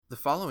The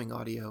following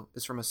audio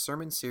is from a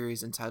sermon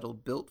series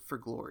entitled Built for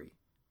Glory,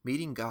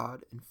 Meeting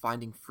God and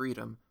Finding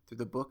Freedom Through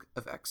the Book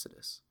of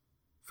Exodus.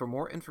 For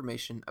more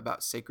information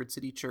about Sacred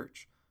City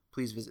Church,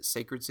 please visit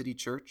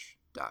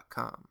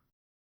sacredcitychurch.com.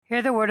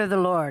 Hear the word of the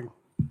Lord.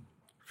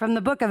 From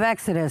the book of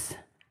Exodus,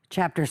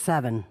 chapter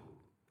 7.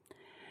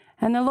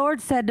 And the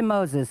Lord said to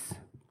Moses,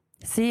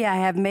 See, I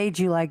have made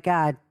you like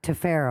God to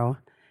Pharaoh,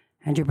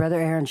 and your brother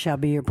Aaron shall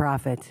be your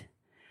prophet.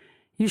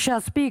 You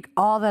shall speak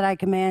all that I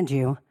command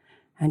you,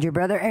 and your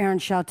brother Aaron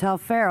shall tell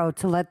Pharaoh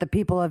to let the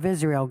people of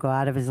Israel go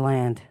out of his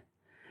land.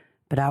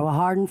 But I will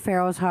harden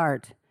Pharaoh's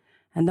heart,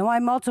 and though I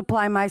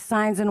multiply my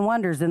signs and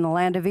wonders in the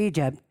land of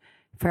Egypt,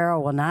 Pharaoh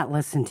will not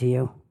listen to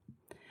you.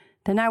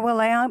 Then I will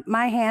lay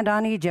my hand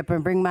on Egypt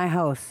and bring my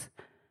hosts,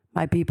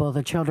 my people,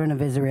 the children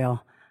of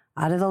Israel,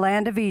 out of the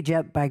land of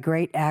Egypt by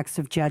great acts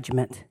of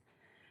judgment.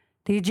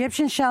 The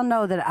Egyptians shall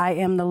know that I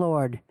am the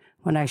Lord,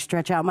 when I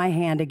stretch out my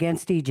hand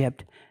against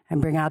Egypt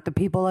and bring out the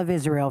people of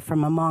Israel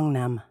from among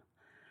them.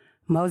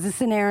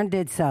 Moses and Aaron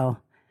did so.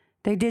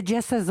 They did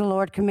just as the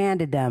Lord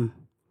commanded them.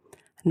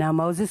 Now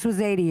Moses was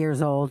 80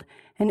 years old,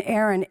 and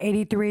Aaron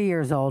 83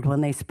 years old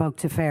when they spoke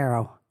to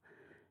Pharaoh.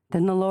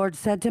 Then the Lord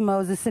said to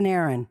Moses and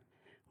Aaron,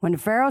 When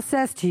Pharaoh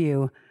says to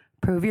you,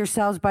 Prove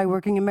yourselves by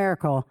working a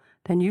miracle,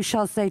 then you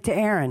shall say to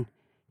Aaron,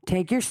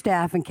 Take your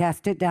staff and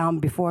cast it down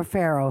before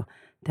Pharaoh,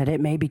 that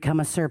it may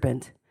become a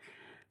serpent.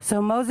 So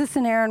Moses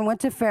and Aaron went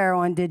to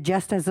Pharaoh and did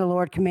just as the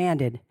Lord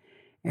commanded.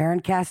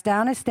 Aaron cast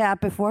down his staff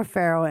before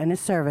Pharaoh and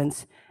his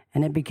servants,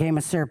 and it became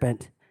a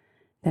serpent.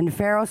 Then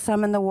Pharaoh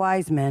summoned the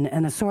wise men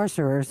and the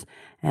sorcerers,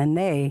 and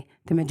they,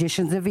 the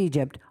magicians of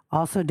Egypt,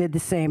 also did the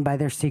same by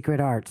their secret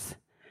arts.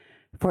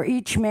 For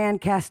each man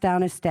cast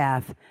down his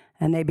staff,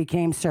 and they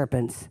became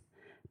serpents.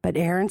 But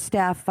Aaron's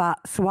staff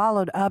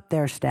swallowed up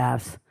their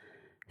staffs.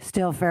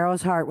 Still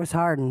Pharaoh's heart was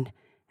hardened,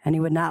 and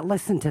he would not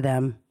listen to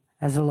them,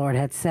 as the Lord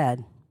had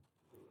said.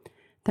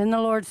 Then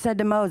the Lord said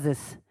to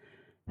Moses,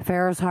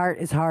 Pharaoh's heart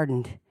is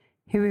hardened.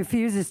 He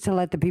refuses to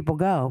let the people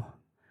go.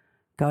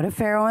 Go to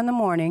Pharaoh in the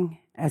morning,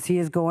 as he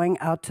is going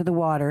out to the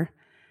water.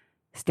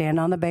 Stand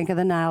on the bank of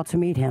the Nile to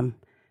meet him,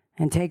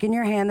 and take in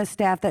your hand the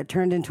staff that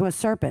turned into a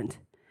serpent.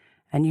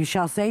 And you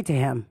shall say to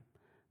him,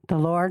 The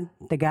Lord,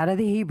 the God of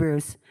the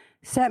Hebrews,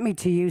 sent me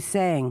to you,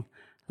 saying,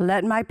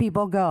 Let my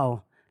people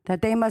go,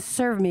 that they must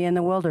serve me in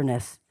the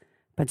wilderness.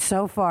 But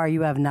so far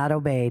you have not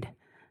obeyed.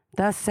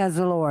 Thus says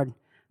the Lord,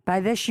 By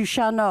this you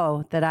shall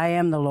know that I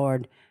am the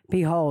Lord.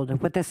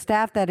 Behold, with the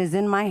staff that is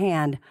in my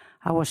hand,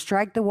 I will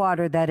strike the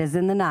water that is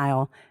in the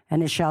Nile,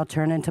 and it shall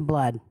turn into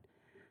blood.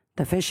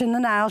 The fish in the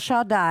Nile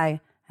shall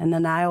die, and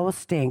the Nile will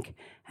stink,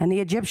 and the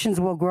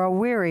Egyptians will grow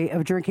weary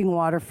of drinking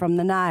water from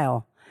the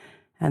Nile.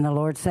 And the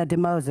Lord said to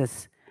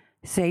Moses,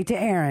 Say to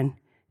Aaron,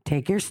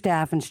 Take your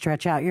staff and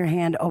stretch out your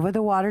hand over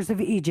the waters of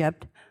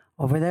Egypt,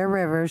 over their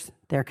rivers,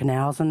 their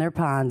canals, and their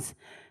ponds,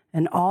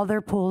 and all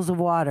their pools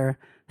of water,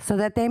 so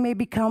that they may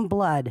become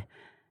blood.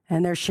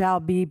 And there shall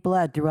be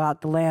blood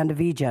throughout the land of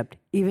Egypt,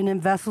 even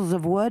in vessels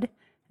of wood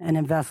and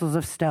in vessels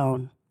of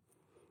stone.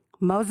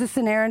 Moses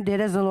and Aaron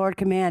did as the Lord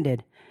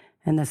commanded.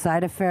 In the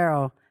sight of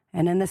Pharaoh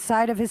and in the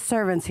sight of his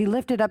servants, he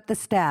lifted up the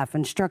staff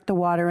and struck the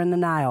water in the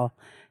Nile,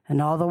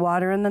 and all the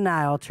water in the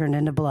Nile turned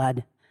into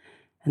blood.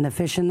 And the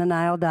fish in the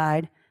Nile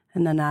died,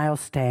 and the Nile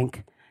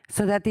stank,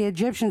 so that the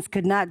Egyptians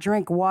could not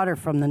drink water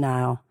from the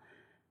Nile.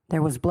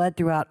 There was blood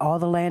throughout all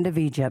the land of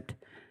Egypt.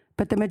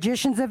 But the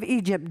magicians of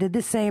Egypt did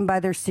the same by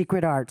their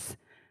secret arts.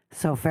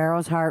 So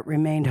Pharaoh's heart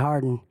remained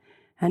hardened,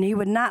 and he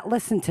would not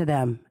listen to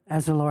them,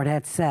 as the Lord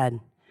had said.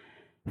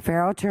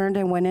 Pharaoh turned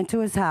and went into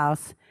his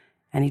house,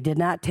 and he did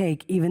not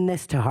take even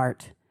this to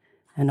heart.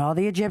 And all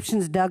the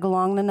Egyptians dug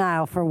along the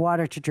Nile for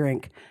water to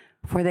drink,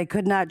 for they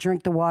could not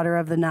drink the water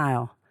of the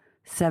Nile.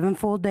 7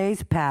 full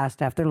days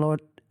passed after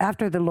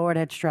the Lord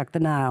had struck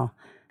the Nile.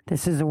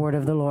 This is the word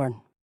of the Lord.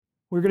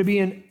 We're going to be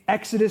in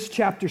Exodus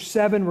chapter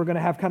 7. We're going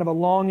to have kind of a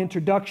long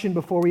introduction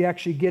before we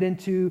actually get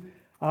into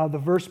the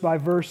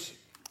verse-by-verse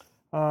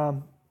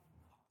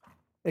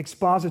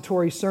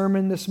expository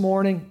sermon this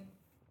morning.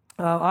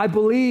 I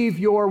believe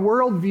your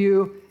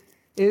worldview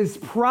is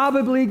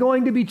probably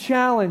going to be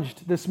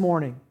challenged this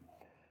morning.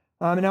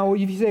 Now,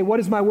 if you say, what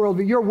is my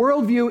worldview? Your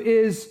worldview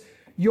is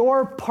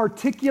your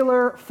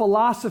particular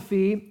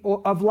philosophy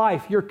of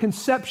life, your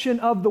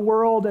conception of the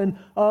world and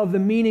of the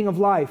meaning of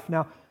life.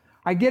 Now,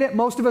 I get it.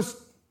 Most of us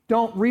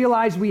don't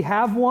realize we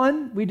have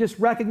one. We just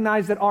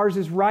recognize that ours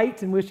is right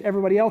and wish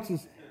everybody else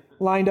is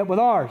lined up with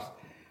ours.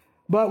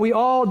 But we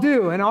all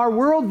do. And our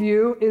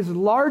worldview is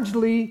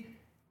largely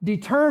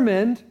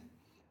determined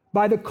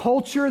by the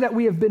culture that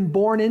we have been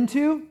born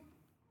into.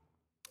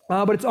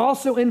 But it's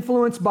also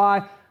influenced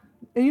by,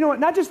 and you know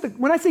what, not just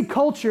when I say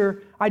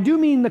culture, I do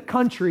mean the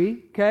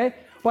country, okay?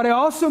 But I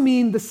also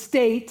mean the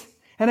state.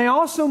 And I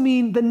also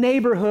mean the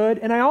neighborhood,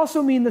 and I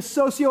also mean the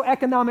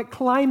socioeconomic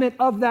climate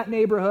of that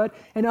neighborhood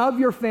and of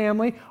your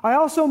family. I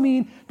also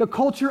mean the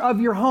culture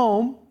of your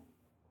home,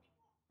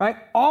 right?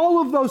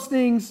 All of those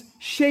things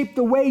shape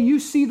the way you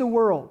see the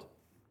world.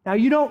 Now,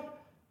 you don't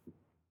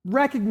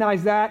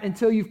recognize that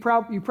until you've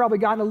probably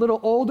gotten a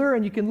little older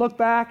and you can look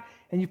back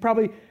and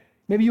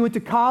maybe you went to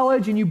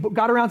college and you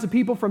got around some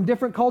people from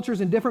different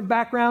cultures and different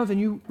backgrounds, and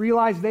you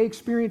realized they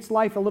experienced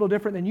life a little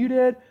different than you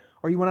did,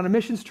 or you went on a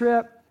missions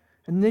trip,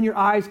 and then your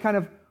eyes kind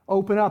of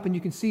open up and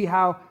you can see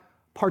how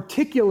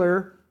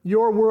particular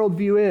your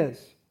worldview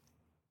is.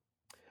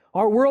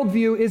 Our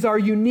worldview is our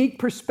unique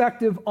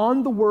perspective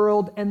on the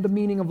world and the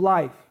meaning of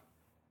life.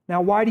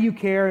 Now, why do you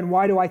care, and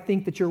why do I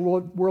think that your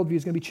worldview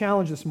is going to be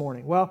challenged this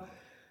morning? Well,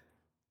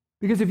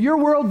 because if your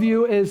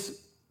worldview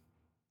is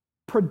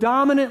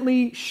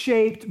predominantly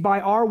shaped by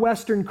our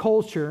Western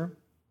culture,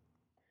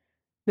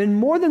 then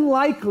more than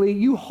likely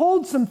you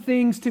hold some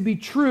things to be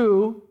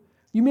true.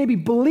 You maybe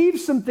believe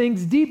some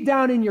things deep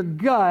down in your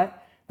gut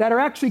that are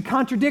actually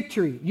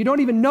contradictory. You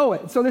don't even know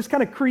it. So this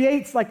kind of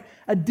creates like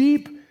a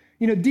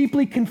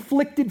deeply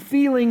conflicted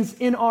feelings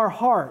in our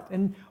heart.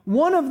 And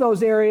one of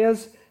those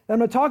areas that I'm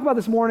going to talk about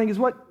this morning is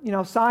what,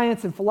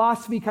 science and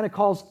philosophy kind of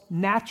calls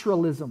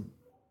naturalism.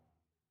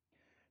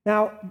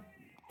 Now,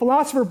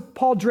 philosopher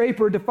Paul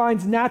Draper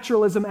defines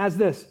naturalism as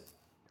this: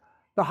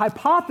 the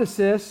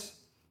hypothesis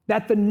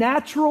that the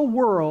natural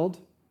world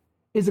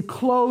is a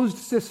closed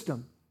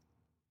system,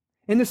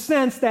 in the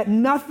sense that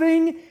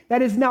nothing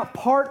that is not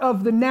part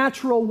of the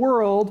natural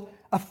world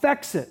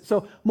affects it.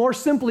 So more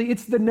simply,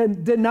 it's the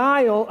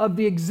denial of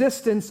the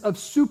existence of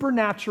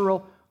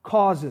supernatural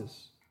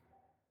causes.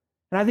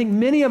 And I think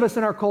many of us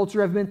in our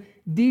culture have been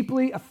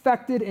deeply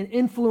affected and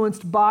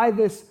influenced by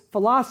this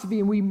philosophy,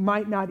 and we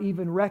might not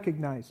even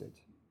recognize it.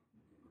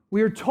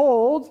 We are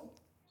told,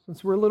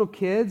 since we're little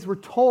kids, we're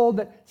told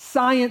that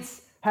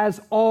science has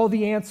all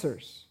the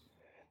answers,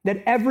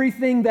 that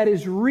everything that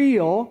is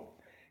real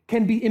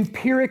can be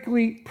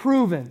empirically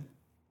proven.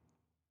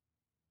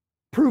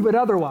 Prove it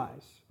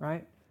otherwise,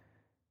 right?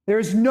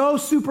 There's no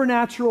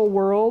supernatural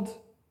world.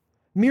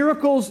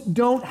 Miracles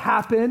don't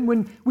happen.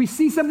 When we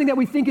see something that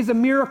we think is a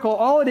miracle,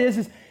 all it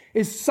is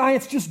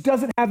science just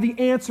doesn't have the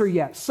answer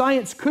yet.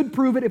 Science could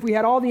prove it if we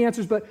had all the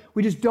answers, but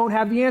we just don't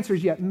have the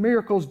answers yet.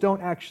 Miracles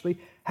don't actually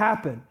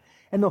happen.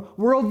 And the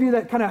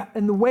worldview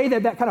and the way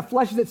that kind of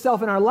fleshes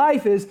itself in our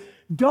life is,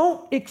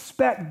 don't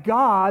expect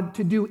God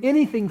to do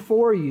anything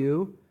for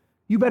you.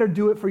 You better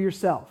do it for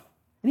yourself.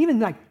 And even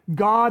like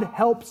God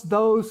helps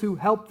those who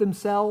help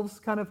themselves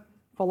kind of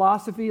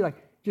philosophy, like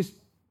just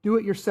do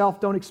it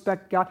yourself, don't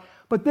expect God.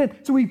 But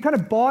then, so we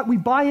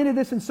buy into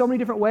this in so many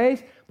different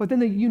ways, but then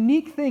the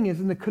unique thing is,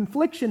 and the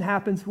confliction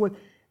happens when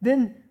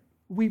then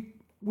we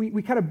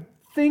kind of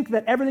think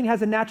that everything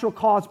has a natural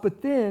cause,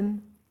 but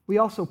then we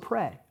also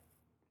pray.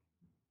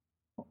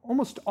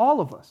 Almost all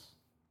of us.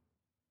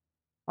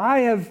 I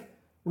have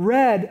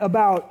read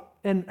about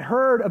and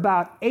heard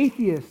about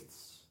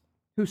atheists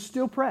who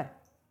still pray.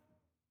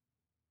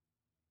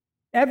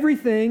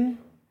 Everything,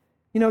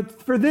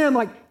 for them,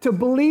 like to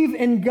believe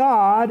in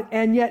God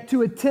and yet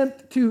to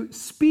attempt to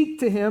speak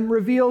to Him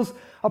reveals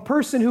a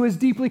person who is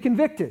deeply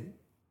convicted.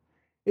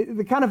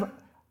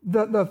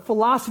 The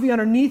philosophy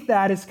underneath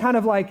that is kind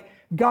of like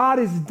God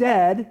is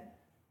dead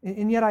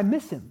and yet I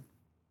miss Him.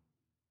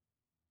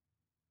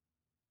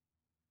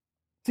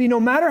 See, no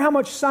matter how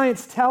much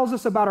science tells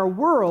us about our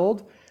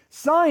world,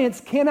 science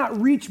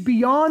cannot reach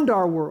beyond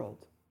our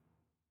world.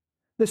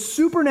 The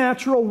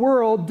supernatural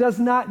world does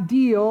not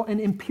deal in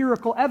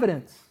empirical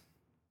evidence.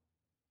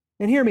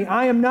 And hear me,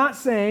 I am not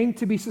saying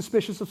to be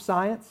suspicious of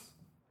science.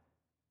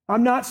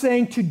 I'm not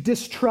saying to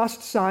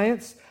distrust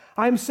science.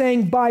 I'm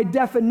saying by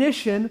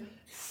definition,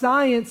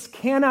 science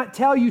cannot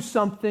tell you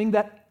something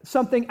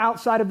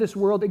outside of this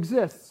world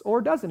exists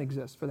or doesn't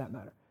exist for that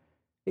matter.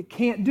 It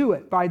can't do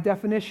it by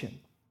definition.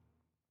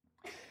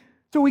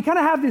 So we kind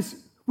of have this,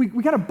 we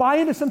kind of buy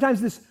into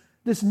sometimes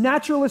this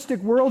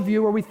naturalistic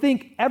worldview where we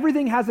think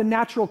everything has a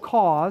natural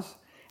cause,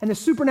 and the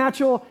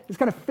supernatural is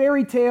kind of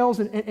fairy tales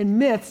and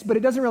myths, but it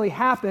doesn't really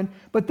happen.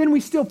 But then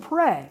we still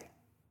pray.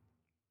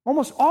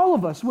 Almost all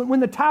of us, when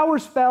the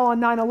towers fell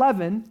on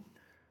 9/11,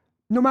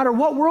 no matter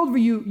what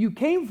worldview you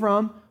came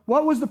from,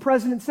 what was the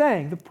president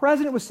saying? The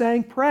president was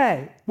saying,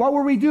 pray. What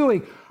were we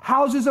doing?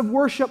 Houses of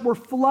worship were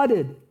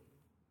flooded,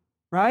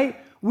 right?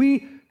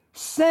 We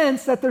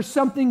sense that there's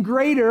something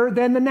greater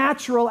than the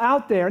natural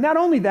out there. Not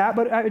only that,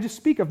 but I just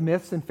speak of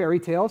myths and fairy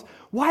tales.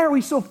 Why are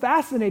we so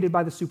fascinated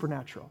by the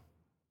supernatural?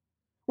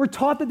 We're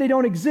taught that they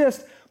don't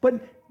exist,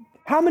 but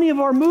how many of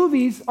our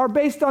movies are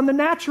based on the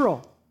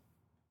natural?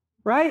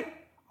 Right?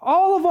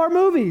 All of our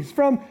movies,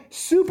 from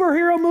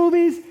superhero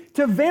movies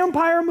to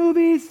vampire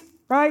movies,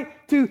 right?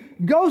 To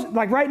ghost,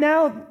 like right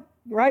now,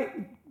 right?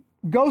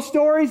 Ghost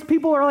stories,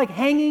 people are like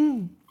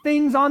hanging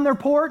things on their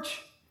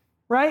porch,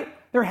 right?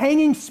 They're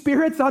hanging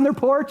spirits on their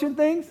porch and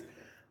things.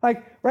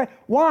 Like, right?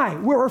 Why?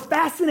 We're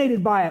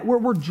fascinated by it.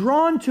 We're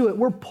drawn to it.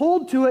 We're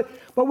pulled to it.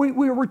 But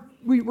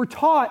we're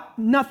taught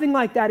nothing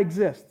like that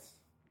exists.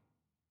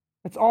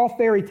 It's all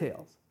fairy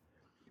tales.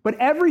 But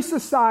every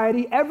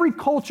society, every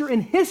culture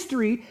in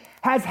history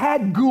has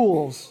had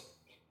ghouls,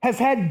 has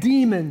had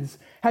demons,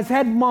 has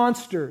had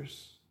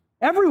monsters.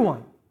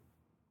 Everyone.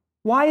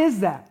 Why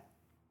is that?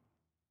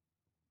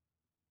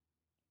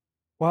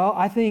 Well,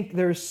 I think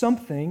there's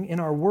something in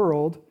our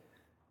world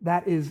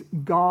that is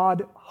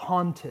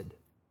God-haunted.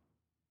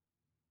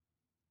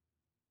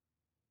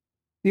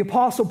 The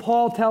Apostle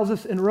Paul tells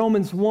us in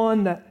Romans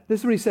 1 that this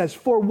is what he says,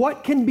 "For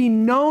what can be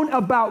known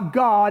about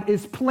God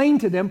is plain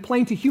to them,"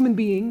 plain to human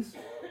beings,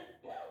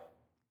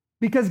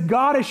 "because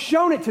God has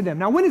shown it to them."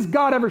 Now, when has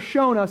God ever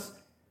shown us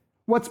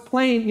what's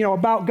plain,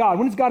 about God?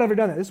 When has God ever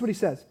done that? This is what he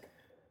says.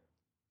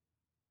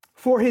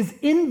 "For his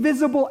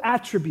invisible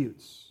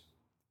attributes,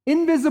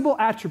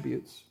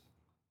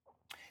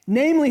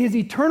 namely his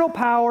eternal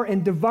power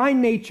and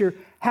divine nature,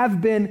 have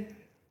been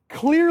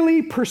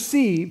clearly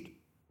perceived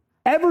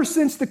ever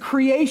since the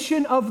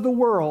creation of the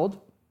world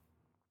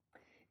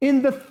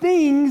in the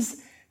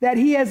things that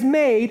he has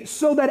made,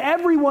 so that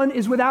everyone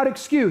is without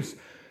excuse."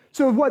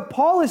 So what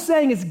Paul is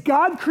saying is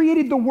God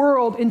created the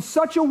world in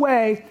such a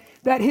way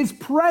that his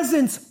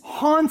presence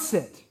haunts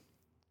it.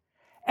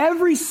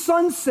 Every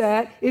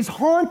sunset is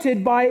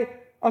haunted by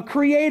a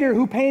creator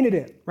who painted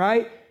it,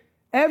 right?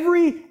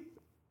 Every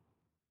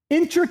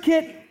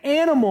intricate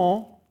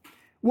animal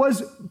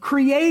was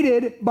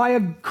created by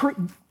a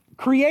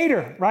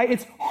creator, right?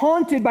 It's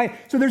haunted by,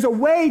 so there's a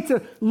way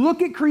to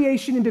look at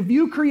creation and to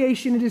view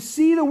creation and to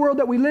see the world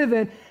that we live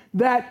in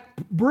that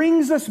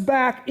brings us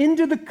back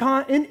into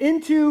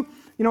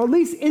at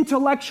least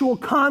intellectual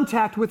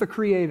contact with a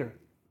creator.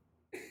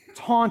 It's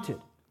haunted.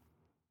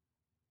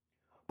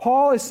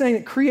 Paul is saying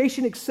that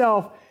creation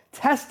itself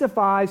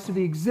testifies to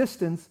the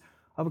existence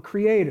of a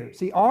creator.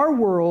 See, our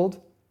world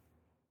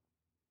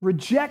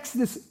rejects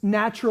this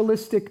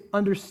naturalistic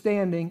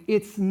understanding.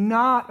 It's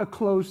not a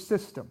closed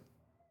system.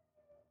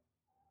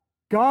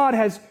 God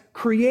has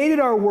created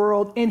our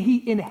world and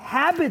he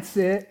inhabits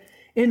it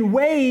in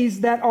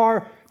ways that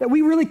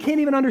we really can't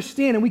even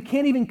understand and we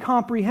can't even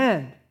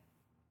comprehend.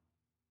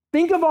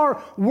 Think of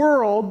our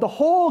world, the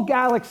whole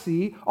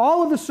galaxy,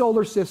 all of the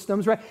solar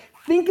systems, right?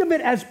 Think of it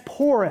as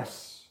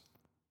porous.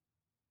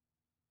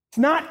 It's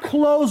not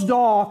closed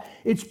off,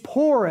 it's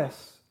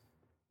porous.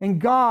 And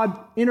God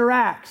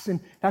interacts, and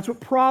that's what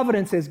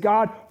providence is.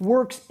 God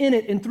works in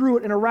it and through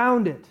it and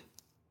around it.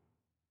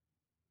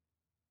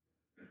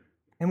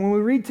 And when we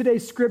read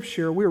today's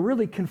scripture, we're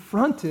really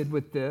confronted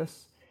with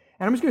this.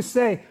 And I'm just going to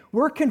say,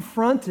 we're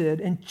confronted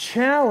and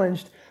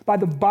challenged by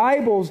the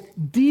Bible's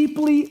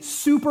deeply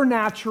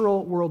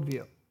supernatural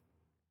worldview.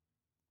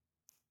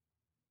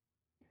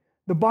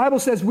 The Bible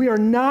says we are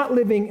not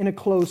living in a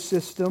closed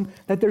system,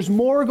 that there's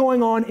more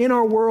going on in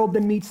our world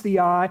than meets the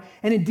eye,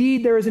 and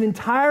indeed there is an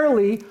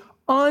entirely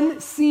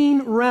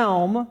unseen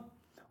realm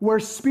where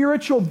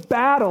spiritual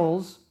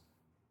battles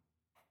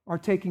are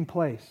taking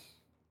place.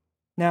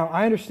 Now,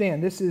 I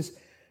understand this is,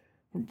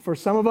 for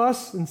some of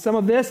us, and some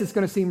of this, it's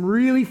going to seem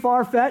really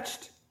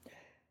far-fetched,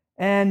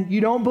 and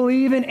you don't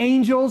believe in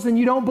angels, and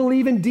you don't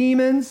believe in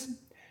demons,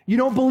 you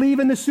don't believe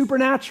in the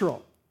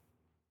supernatural.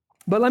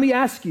 But let me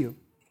ask you,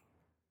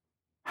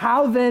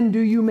 how then do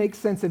you make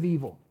sense of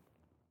evil?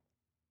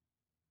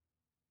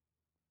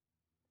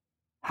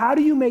 How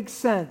do you make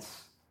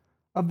sense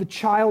of the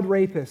child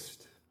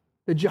rapist,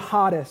 the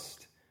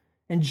jihadist,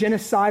 and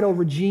genocidal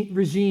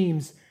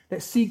regimes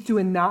that seek to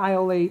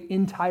annihilate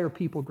entire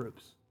people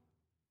groups?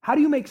 How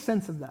do you make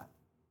sense of that?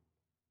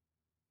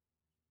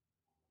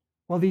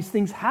 Well, these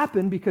things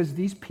happen because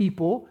these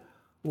people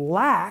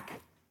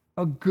lack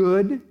a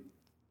good,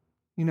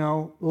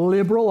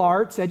 liberal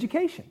arts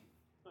education.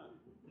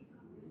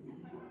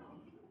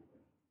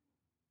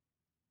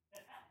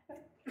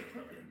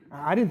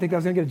 I didn't think I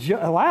was going to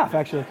get a laugh,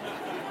 actually.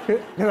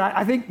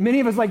 I think many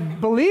of us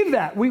believe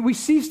that. We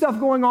see stuff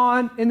going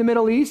on in the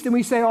Middle East, and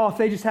we say, if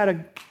they just had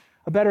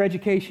a better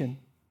education,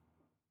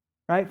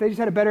 right? If they just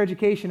had a better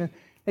education,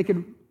 they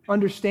could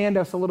understand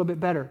us a little bit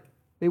better.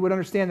 They would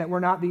understand that we're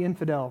not the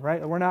infidel,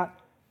 right? Or we're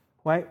not,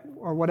 right?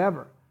 Or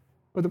whatever.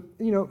 But,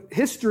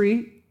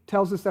 history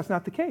tells us that's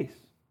not the case,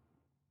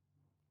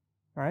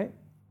 right?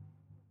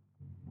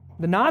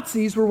 The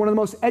Nazis were one of the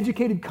most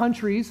educated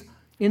countries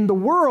in the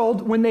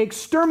world when they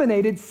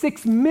exterminated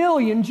 6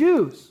 million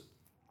Jews.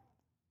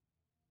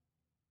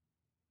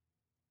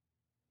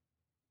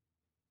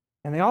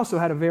 And they also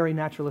had a very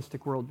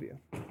naturalistic worldview.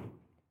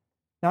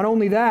 Not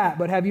only that,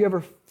 but have you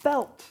ever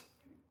felt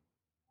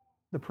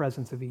the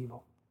presence of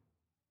evil?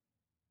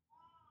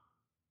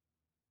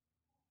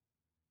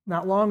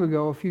 Not long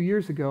ago, a few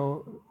years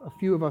ago, a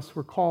few of us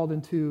were called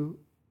into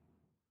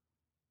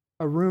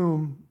a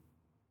room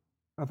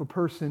of a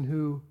person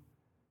who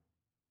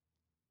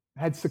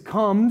had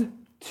succumbed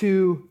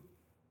to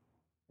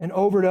an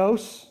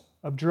overdose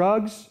of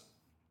drugs.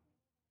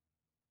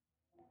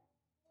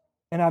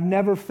 And I've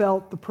never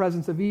felt the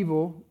presence of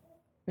evil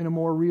in a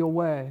more real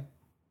way.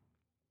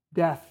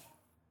 Death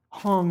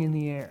hung in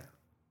the air.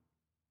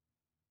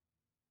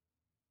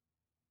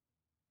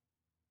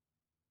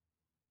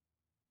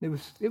 It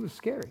was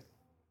scary.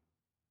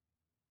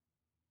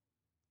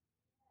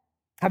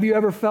 Have you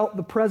ever felt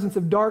the presence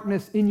of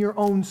darkness in your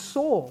own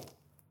soul?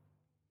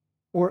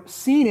 Or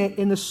seen it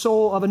in the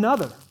soul of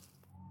another?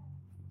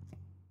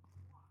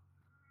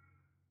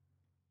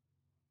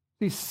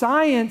 See,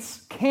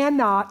 science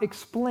cannot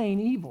explain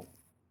evil.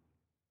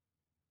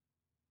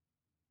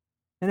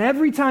 And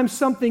every time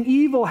something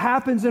evil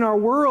happens in our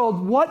world,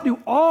 what do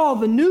all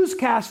the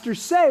newscasters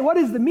say? What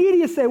does the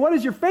media say? What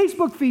does your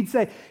Facebook feed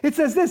say? It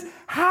says this: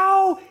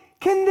 how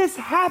can this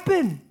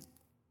happen?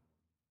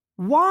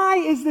 Why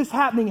is this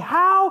happening?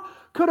 How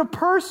could a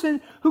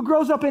person who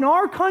grows up in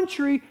our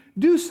country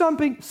do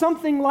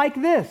something like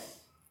this?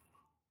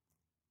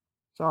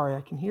 Sorry,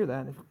 I can hear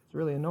that. It's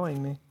really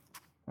annoying me.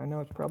 I know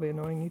it's probably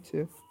annoying you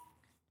too.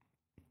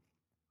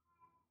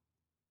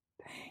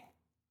 Dang.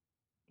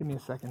 Give me a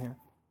second here.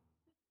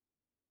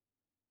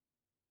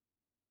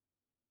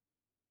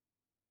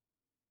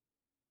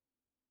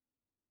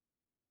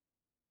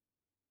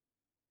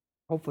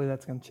 Hopefully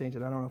that's going to change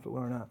it. I don't know if it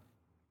will or not.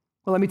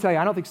 Well, let me tell you,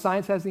 I don't think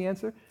science has the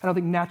answer. I don't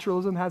think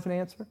naturalism has an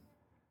answer.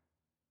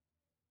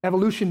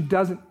 Evolution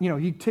doesn't,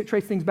 you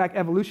trace things back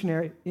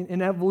evolutionary,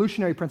 in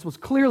evolutionary principles,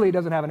 clearly it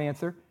doesn't have an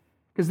answer,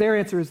 because their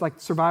answer is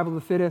like survival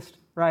of the fittest,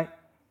 right?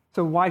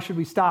 So why should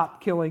we stop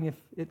killing if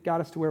it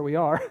got us to where we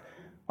are?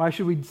 Why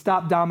should we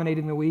stop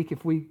dominating the weak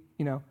if we,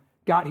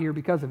 got here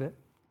because of it?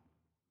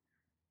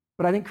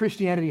 But I think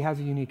Christianity has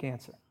a unique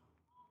answer.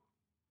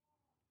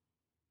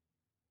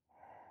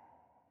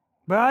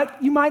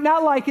 But you might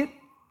not like it.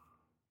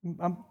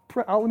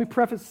 Let me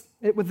preface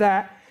it with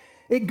that.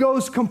 It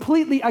goes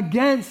completely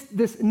against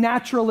this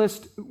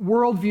naturalist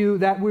worldview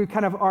that we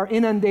kind of are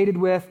inundated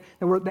with,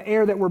 the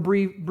air that we're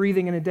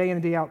breathing in a day in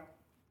and day out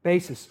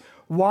basis.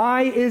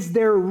 Why is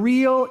there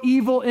real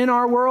evil in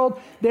our world?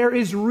 There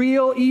is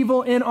real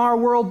evil in our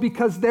world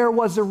because there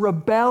was a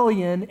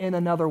rebellion in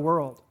another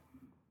world.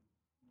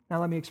 Now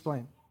let me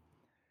explain.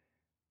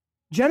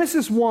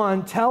 Genesis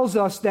 1 tells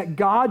us that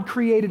God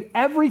created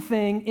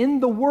everything in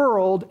the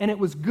world and it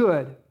was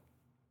good.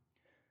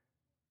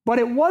 But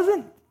it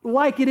wasn't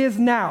like it is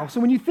now. So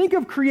when you think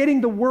of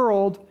creating the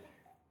world,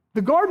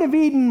 the Garden of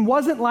Eden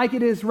wasn't like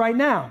it is right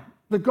now.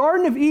 The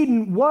Garden of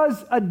Eden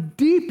was a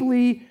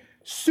deeply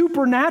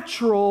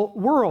supernatural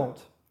world.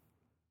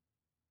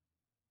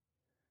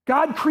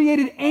 God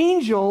created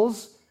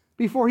angels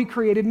before he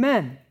created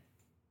men.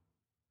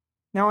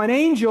 Now, an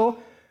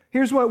angel,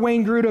 here's what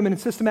Wayne Grudem in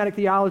Systematic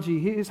Theology,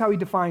 here's how he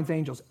defines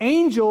angels.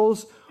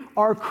 Angels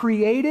are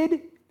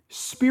created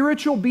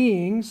spiritual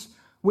beings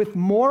with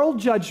moral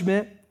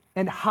judgment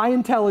and high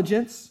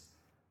intelligence,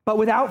 but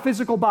without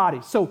physical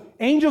bodies. So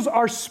angels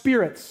are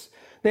spirits.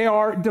 They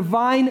are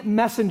divine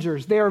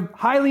messengers. They are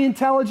highly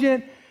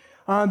intelligent.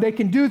 They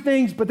can do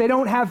things, but they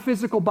don't have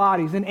physical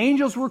bodies. And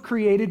angels were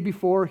created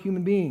before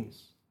human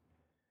beings.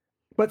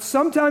 But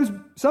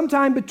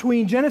sometime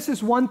between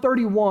Genesis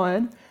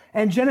 1:31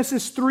 and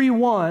Genesis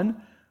 3:1,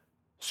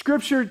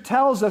 Scripture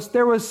tells us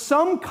there was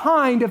some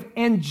kind of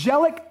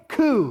angelic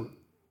coup.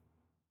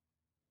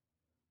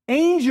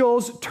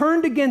 Angels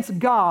turned against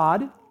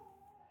God,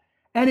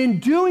 and in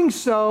doing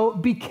so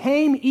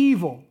became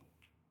evil.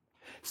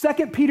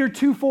 2 Peter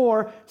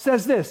 2:4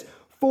 says this: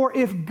 "For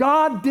if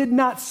God did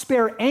not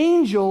spare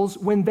angels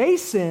when they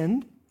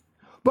sinned,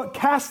 but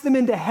cast them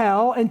into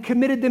hell and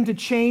committed them to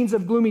chains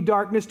of gloomy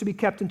darkness to be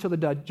kept until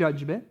the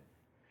judgment."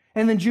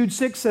 And then Jude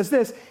 6 says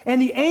this: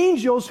 "And the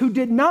angels who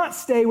did not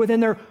stay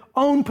within their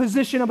own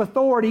position of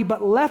authority,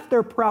 but left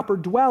their proper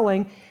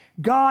dwelling,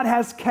 God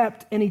has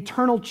kept in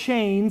eternal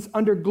chains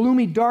under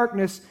gloomy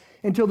darkness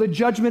until the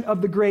judgment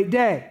of the great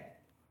day."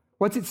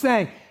 What's it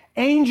saying?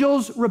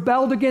 Angels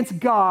rebelled against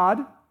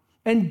God,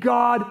 and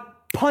God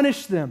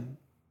punished them.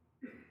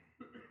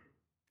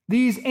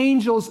 These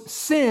angels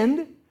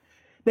sinned.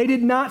 They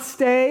did not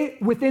stay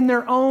within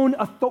their own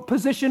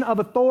position of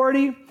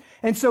authority,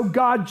 and so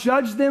God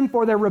judged them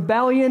for their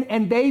rebellion,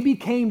 and they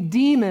became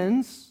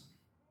demons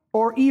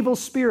or evil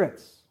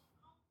spirits.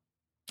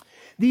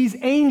 These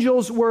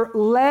angels were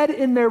led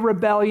in their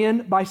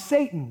rebellion by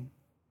Satan.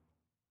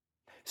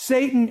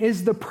 Satan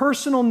is the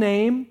personal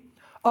name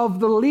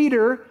of the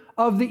leader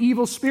of the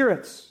evil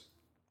spirits.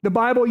 The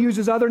Bible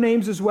uses other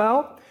names as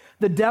well: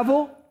 the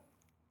devil,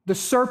 the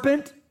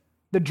serpent,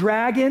 the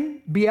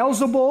dragon,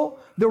 Beelzebul,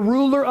 the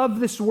ruler of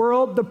this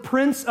world, the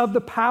prince of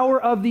the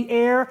power of the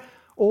air,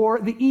 or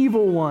the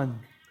evil one.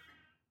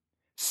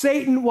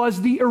 Satan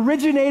was the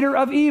originator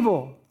of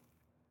evil.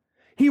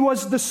 He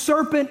was the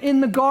serpent in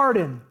the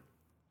garden.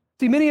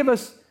 See, many of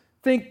us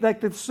think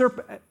that the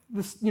serpent,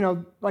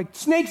 like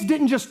snakes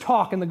didn't just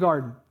talk in the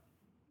garden,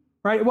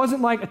 right? It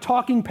wasn't like a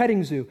talking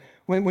petting zoo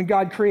when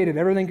God created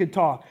everything could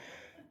talk.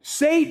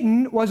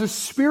 Satan was a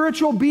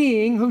spiritual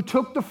being who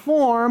took the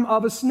form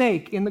of a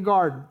snake in the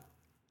garden.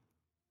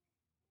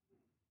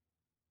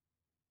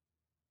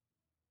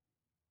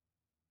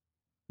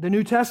 The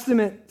New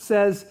Testament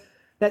says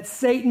that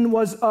Satan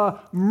was a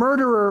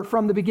murderer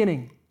from the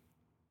beginning,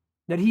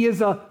 that he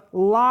is a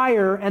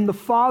liar and the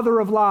father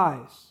of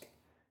lies.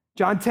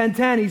 John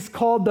 10:10, he's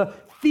called the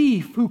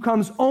thief who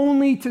comes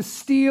only to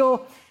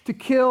steal, to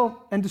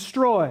kill, and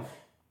destroy.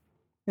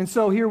 And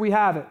so here we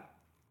have it.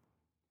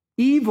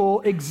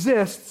 Evil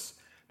exists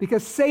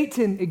because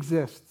Satan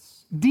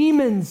exists.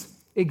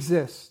 Demons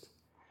exist.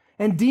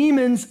 And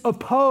demons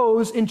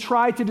oppose and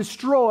try to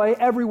destroy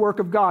every work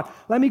of God.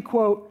 Let me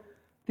quote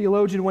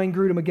theologian Wayne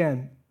Grudem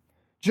again.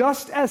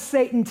 Just as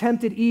Satan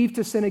tempted Eve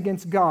to sin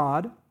against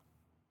God,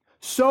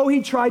 so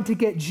he tried to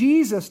get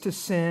Jesus to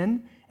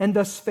sin and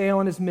thus fail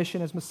in his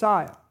mission as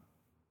Messiah.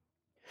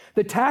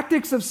 The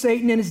tactics of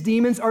Satan and his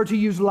demons are to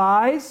use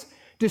lies,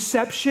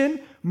 deception,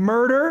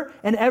 murder,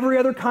 and every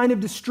other kind of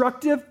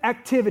destructive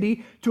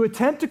activity to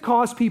attempt to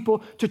cause people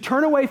to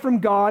turn away from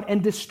God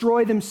and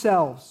destroy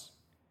themselves.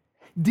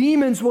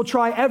 Demons will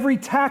try every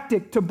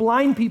tactic to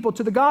blind people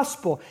to the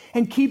gospel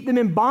and keep them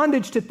in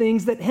bondage to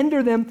things that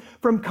hinder them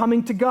from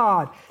coming to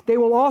God. They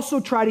will also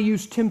try to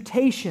use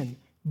temptation,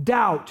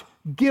 doubt,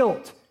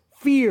 guilt,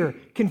 fear,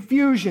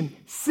 confusion,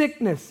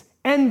 sickness,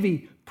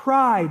 envy,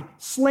 pride,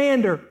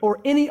 slander, or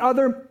any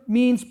other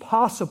means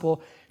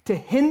possible to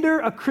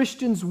hinder a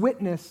Christian's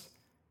witness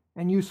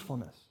and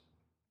usefulness.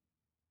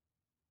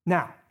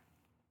 Now,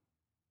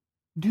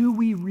 do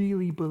we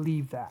really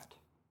believe that?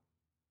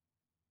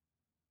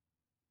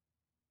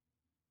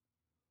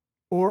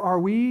 Or are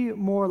we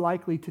more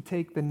likely to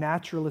take the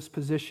naturalist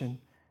position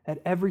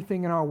that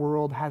everything in our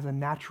world has a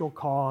natural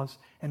cause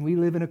and we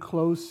live in a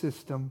closed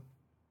system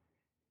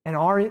and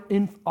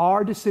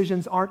our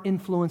decisions aren't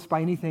influenced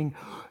by anything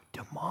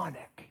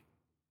demonic?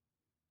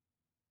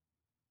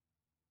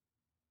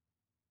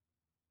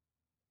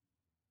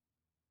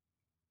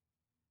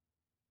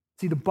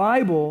 See, the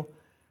Bible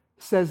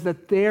says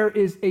that there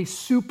is a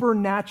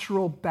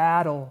supernatural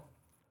battle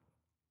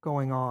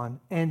going on,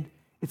 and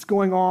it's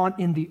going on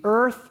in the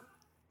earth,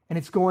 and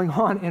it's going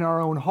on in our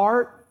own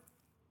heart.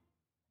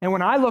 And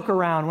when I look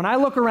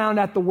around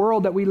at the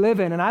world that we live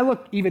in, and I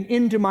look even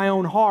into my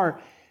own heart,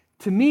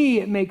 to me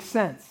it makes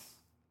sense.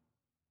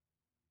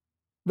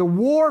 The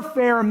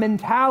warfare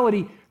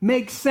mentality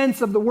makes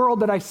sense of the world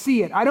that I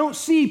see it. I don't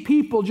see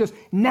people just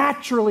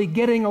naturally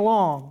getting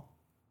along.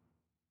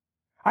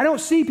 I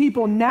don't see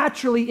people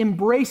naturally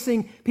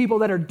embracing people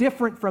that are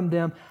different from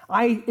them.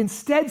 I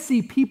instead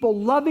see people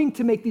loving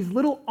to make these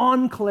little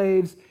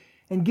enclaves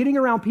and getting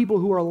around people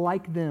who are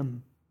like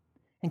them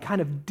and kind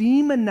of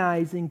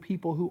demonizing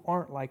people who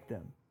aren't like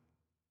them.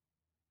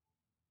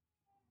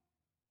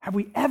 Have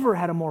we ever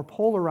had a more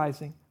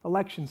polarizing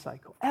election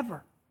cycle?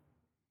 Ever?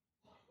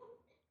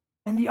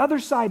 And the other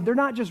side, they're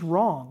not just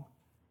wrong.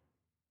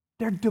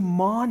 They're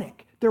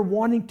demonic. They're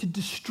wanting to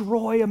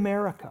destroy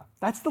America.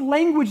 That's the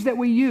language that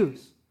we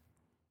use.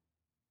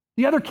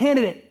 The other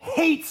candidate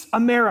hates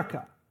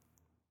America.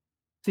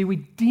 See, we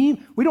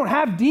don't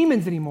have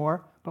demons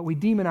anymore, but we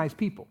demonize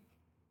people.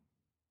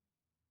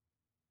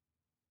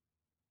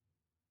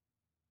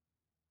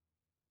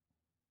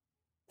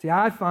 See,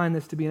 I find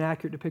this to be an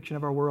accurate depiction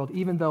of our world,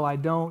 even though I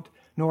don't,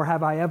 nor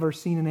have I ever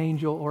seen an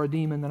angel or a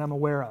demon that I'm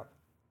aware of.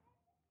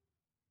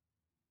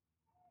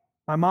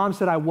 My mom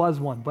said I was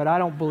one, but I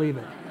don't believe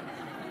it.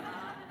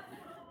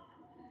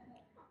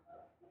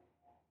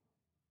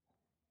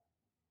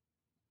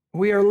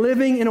 We are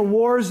living in a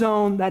war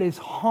zone that is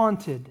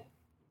haunted.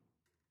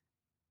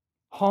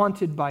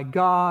 Haunted by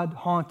God,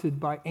 haunted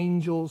by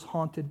angels,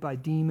 haunted by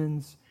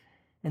demons,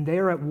 and they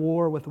are at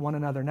war with one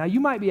another. Now, you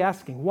might be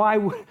asking,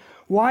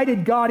 why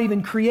did God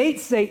even create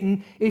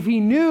Satan if he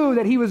knew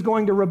that he was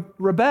going to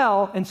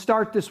rebel and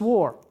start this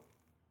war?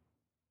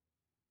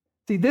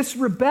 See, this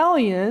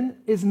rebellion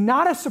is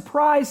not a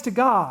surprise to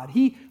God.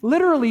 He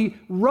literally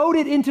wrote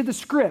it into the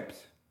script.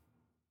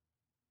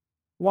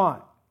 Why?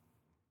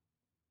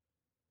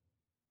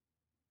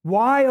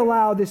 Why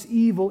allow this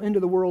evil into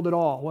the world at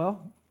all?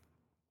 Well,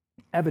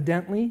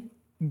 evidently,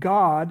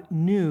 God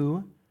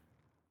knew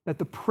that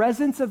the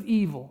presence of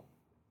evil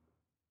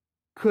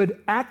could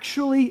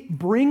actually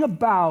bring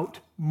about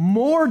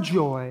more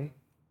joy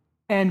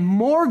and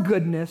more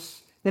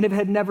goodness than if it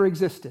had never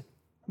existed.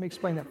 Let me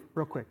explain that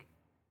real quick.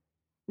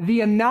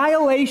 The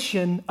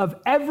annihilation of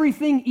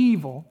everything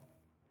evil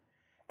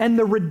and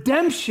the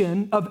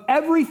redemption of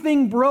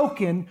everything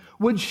broken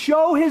would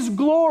show his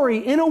glory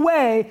in a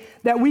way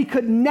that we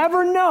could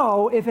never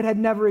know if it had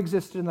never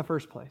existed in the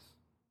first place.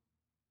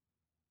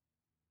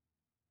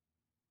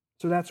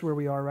 So that's where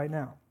we are right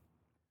now.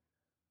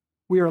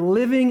 We are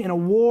living in a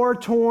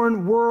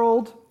war-torn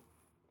world,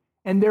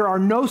 and there are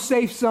no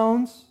safe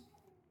zones.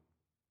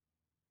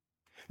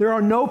 There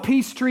are no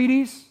peace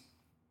treaties.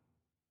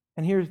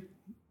 And here's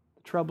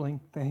the troubling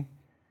thing.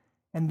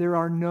 And there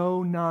are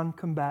no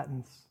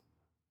non-combatants.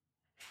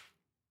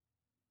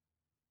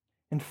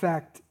 In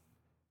fact,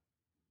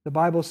 the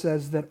Bible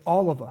says that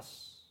all of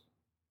us,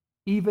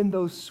 even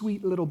those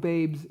sweet little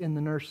babes in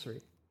the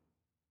nursery,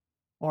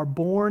 are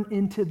born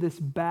into this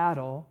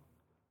battle.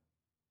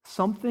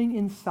 Something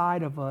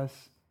inside of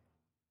us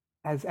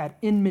as at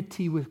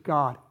enmity with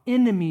God,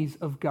 enemies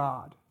of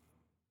God.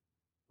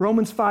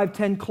 Romans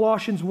 5:10,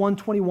 Colossians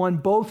 1:21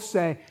 both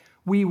say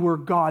we were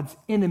God's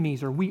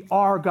enemies, or we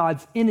are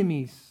God's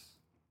enemies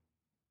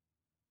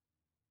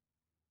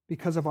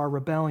because of our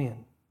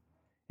rebellion.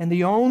 And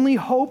the only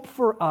hope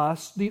for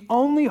us, the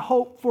only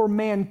hope for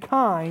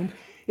mankind,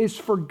 is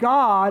for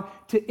God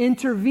to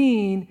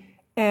intervene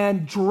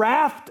and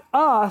draft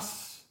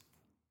us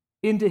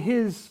into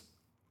his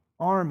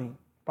army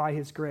by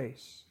his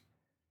grace.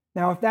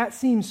 Now, if that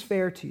seems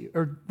fair to you,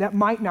 or that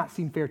might not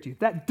seem fair to you, if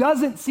that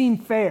doesn't seem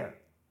fair,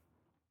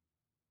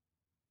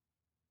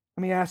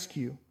 Let me ask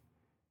you,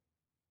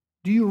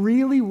 do you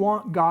really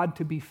want God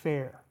to be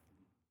fair?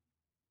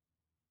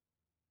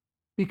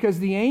 Because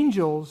the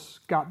angels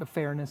got the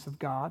fairness of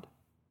God.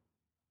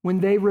 When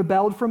they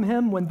rebelled from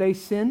him, when they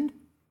sinned,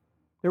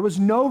 there was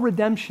no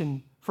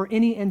redemption for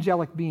any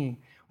angelic being.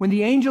 When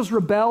the angels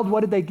rebelled,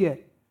 what did they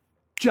get?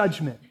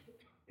 Judgment,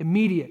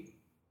 immediate,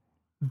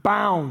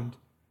 bound,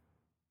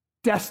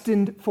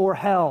 destined for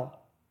hell.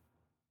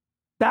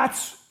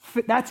 That's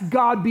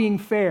God being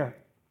fair.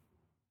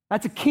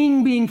 That's a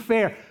king being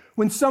fair.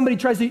 When somebody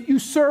tries to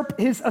usurp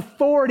his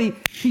authority,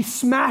 he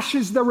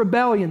smashes the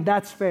rebellion.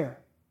 That's fair.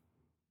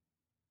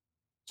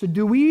 So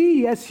do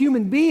we, as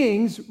human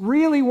beings,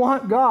 really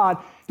want God?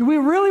 Do we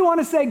really want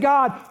to say,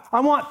 God, I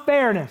want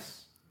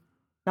fairness?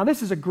 Now,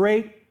 this is a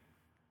great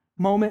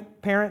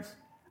moment, parents,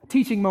 a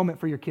teaching moment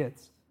for your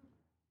kids.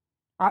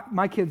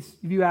 My kids,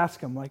 if you ask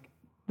them, like,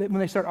 when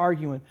they start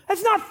arguing,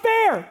 that's not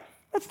fair.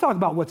 Let's talk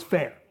about what's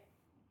fair.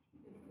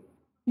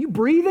 You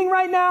breathing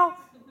right now?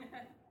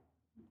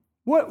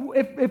 What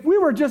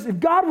if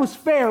God was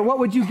fair, what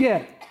would you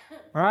get?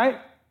 All right?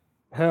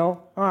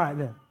 Hell. All right,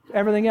 then.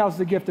 Everything else is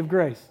a gift of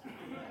grace.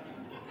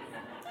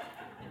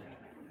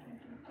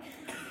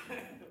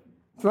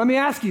 So let me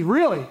ask you,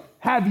 really,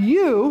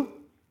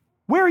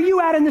 where are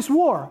you at in this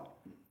war?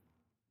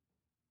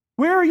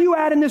 Where are you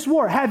at in this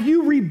war? Have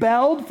you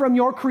rebelled from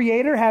your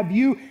Creator? Have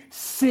you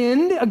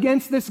sinned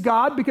against this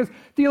God? Because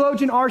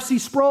theologian R.C.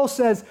 Sproul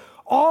says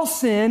all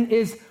sin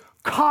is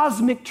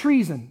cosmic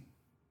treason.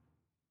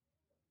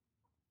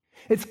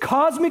 It's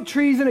cosmic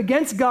treason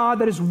against God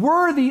that is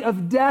worthy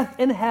of death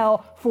and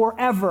hell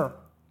forever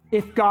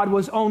if God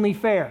was only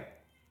fair.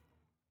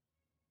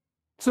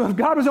 So if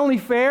God was only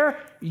fair,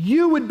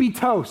 you would be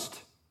toast.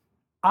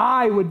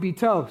 I would be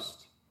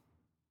toast.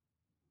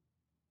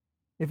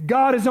 If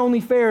God is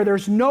only fair,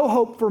 there's no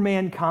hope for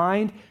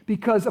mankind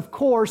because, of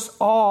course,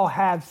 all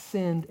have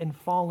sinned and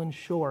fallen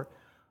short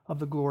of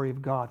the glory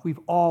of God. We've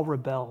all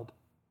rebelled.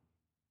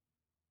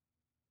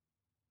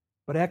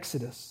 But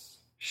Exodus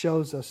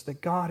shows us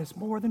that God is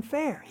more than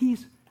fair.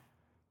 He's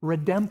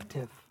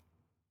redemptive.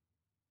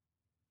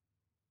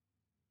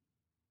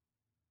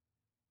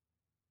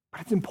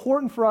 But it's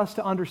important for us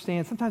to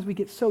understand. Sometimes we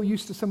get so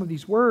used to some of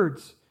these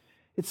words.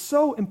 It's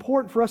so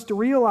important for us to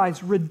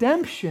realize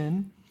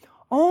redemption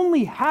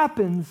only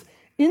happens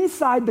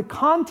inside the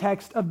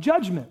context of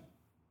judgment.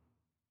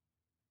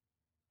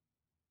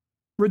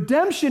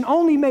 Redemption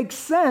only makes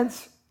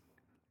sense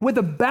with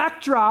a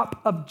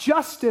backdrop of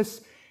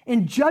justice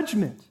and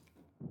judgment.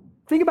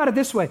 Think about it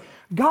this way.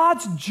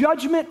 God's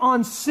judgment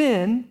on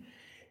sin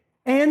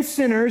and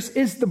sinners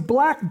is the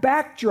black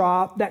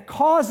backdrop that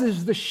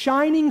causes the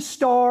shining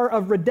star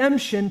of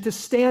redemption to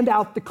stand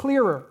out the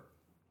clearer.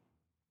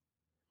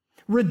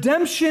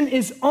 Redemption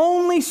is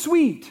only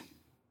sweet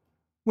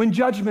when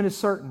judgment is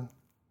certain.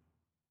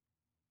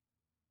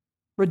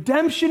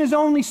 Redemption is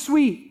only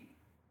sweet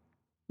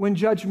when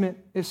judgment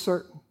is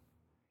certain.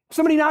 If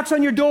somebody knocks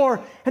on your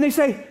door and they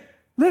say,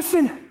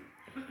 listen,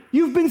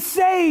 you've been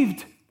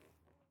saved.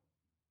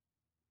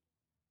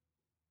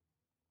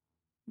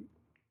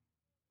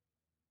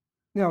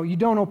 No, you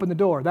don't open the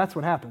door. That's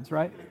what happens,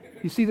 right?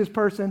 You see this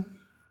person,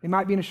 they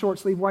might be in a short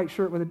sleeve white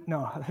shirt with a,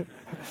 no.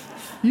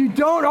 You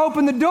don't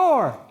open the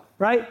door,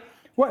 right?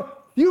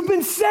 What? You've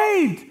been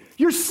saved.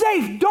 You're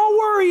safe. Don't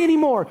worry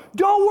anymore.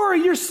 Don't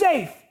worry, you're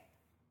safe.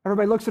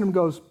 Everybody looks at him and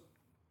goes,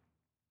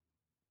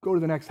 go to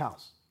the next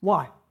house.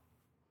 Why?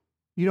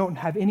 You don't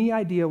have any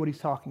idea what he's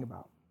talking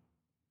about.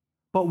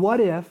 But what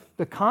if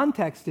the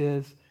context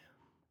is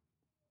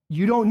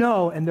you don't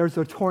know and there's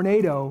a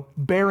tornado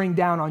bearing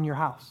down on your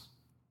house?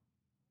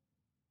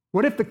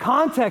 What if the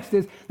context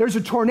is there's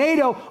a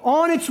tornado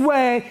on its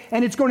way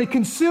and it's going to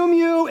consume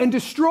you and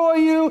destroy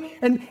you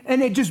and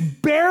it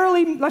just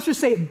barely, let's just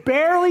say it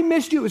barely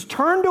missed you, it was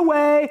turned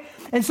away,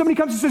 and somebody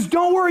comes and says,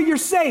 don't worry, you're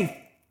safe.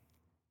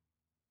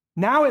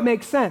 Now it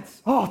makes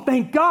sense. Oh,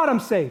 thank God I'm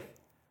safe.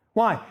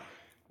 Why?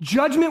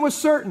 Judgment was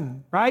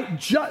certain,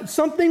 right?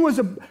 Something was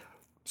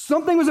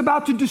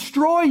about to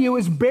destroy you,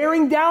 is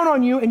bearing down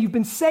on you, and you've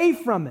been saved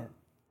from it.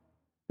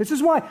 This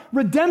is why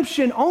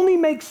redemption only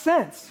makes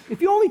sense.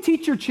 If you only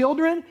teach your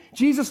children,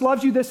 Jesus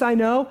loves you, this I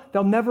know,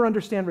 they'll never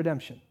understand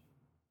redemption.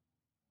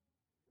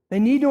 They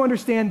need to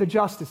understand the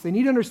justice. They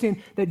need to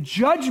understand that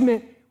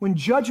judgment, when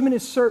judgment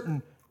is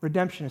certain,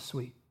 redemption is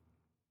sweet.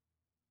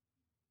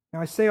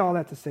 Now, I say all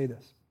that to say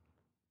this.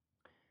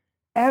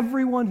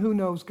 Everyone who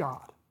knows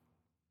God,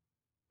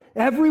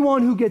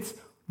 everyone who gets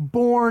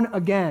born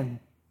again,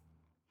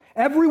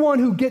 everyone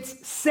who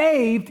gets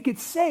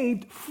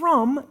saved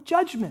from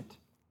judgment.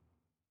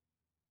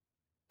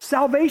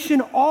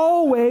 Salvation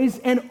always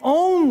and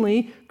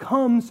only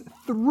comes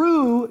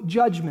through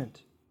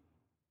judgment.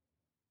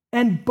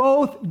 And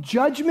both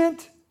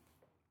judgment,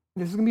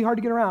 this is going to be hard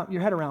to get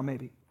your head around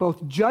maybe,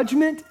 both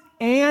judgment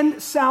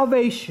and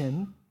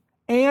salvation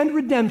and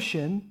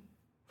redemption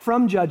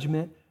from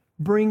judgment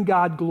bring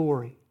God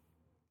glory.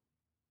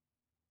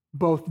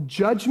 Both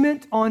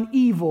judgment on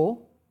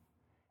evil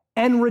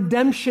and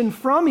redemption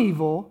from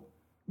evil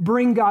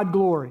bring God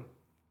glory.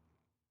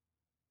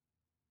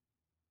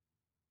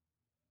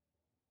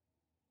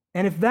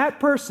 And if that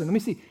person, let me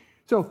see,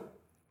 so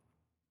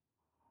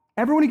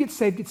everyone who gets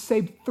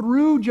saved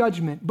through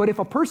judgment. But if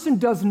a person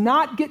does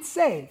not get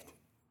saved,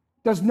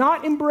 does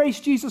not embrace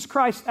Jesus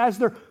Christ as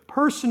their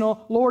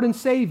personal Lord and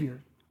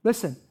Savior,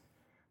 listen,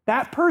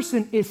 that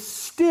person is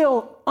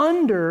still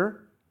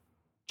under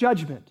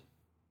judgment.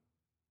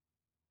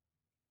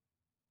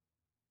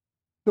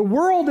 The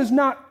world is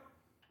not,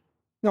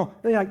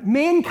 like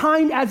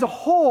mankind as a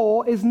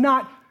whole is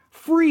not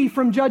free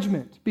from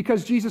judgment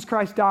because Jesus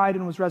Christ died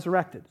and was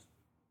resurrected.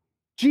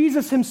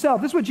 Jesus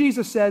himself, this is what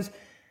Jesus says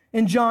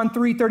in John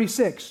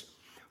 3:36.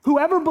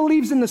 Whoever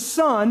believes in the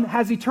Son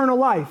has eternal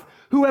life.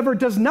 Whoever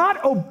does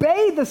not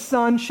obey the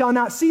Son shall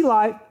not see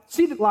life,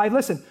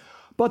 listen,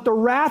 but the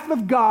wrath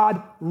of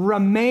God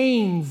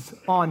remains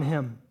on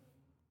him.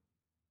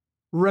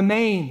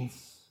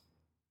 Remains.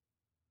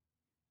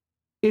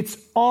 It's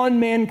on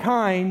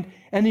mankind,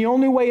 and the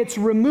only way it's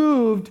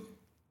removed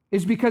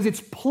is because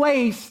it's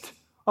placed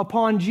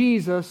upon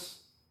Jesus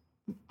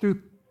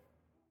through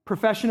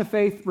profession of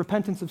faith,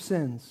 repentance of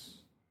sins.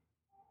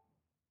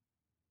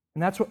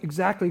 And that's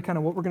exactly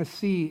what we're going to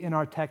see in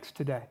our text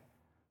today.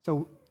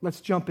 So let's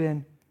jump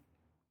in.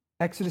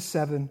 Exodus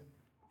 7,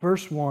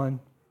 verse 1.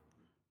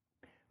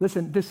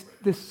 Listen, this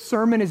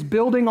sermon is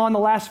building on the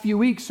last few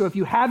weeks, so if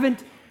you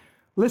haven't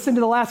listened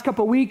to the last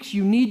couple of weeks,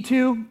 you need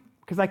to,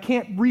 because I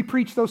can't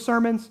re-preach those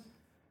sermons.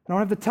 I don't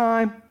have the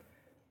time.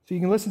 So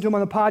you can listen to them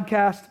on the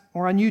podcast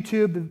or on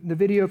YouTube, the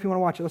video if you want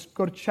to watch it. Let's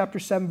go to chapter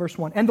 7, verse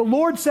 1. And the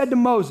Lord said to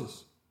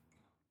Moses,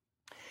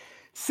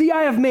 see,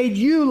 I have made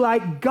you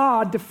like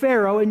God to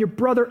Pharaoh, and your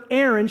brother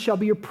Aaron shall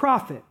be your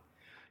prophet.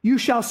 You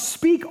shall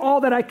speak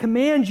all that I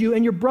command you,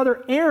 and your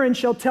brother Aaron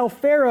shall tell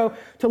Pharaoh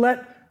to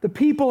let the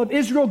people of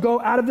Israel go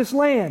out of this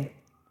land.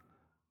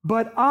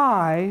 But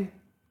I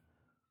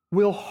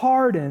will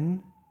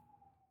harden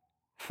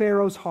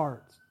Pharaoh's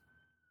heart.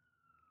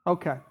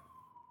 Okay.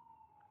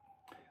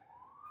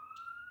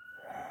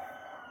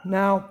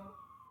 Now,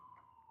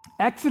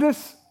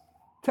 Exodus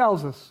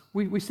tells us,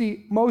 we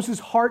see Moses'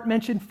 heart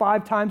mentioned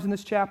 5 times in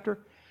this chapter.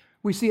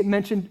 We see it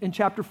mentioned in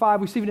chapter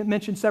 5. We've seen it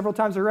mentioned several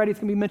times already. It's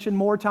going to be mentioned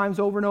more times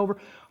over and over.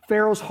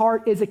 Pharaoh's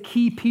heart is a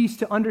key piece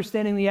to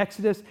understanding the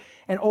Exodus.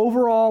 And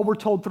overall, we're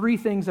told 3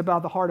 things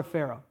about the heart of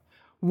Pharaoh.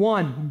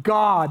 1,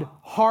 God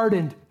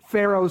hardened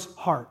Pharaoh's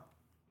heart.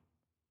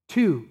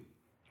 2,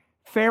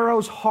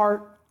 Pharaoh's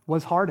heart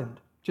was hardened.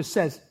 Just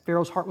says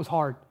Pharaoh's heart was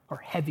hard or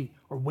heavy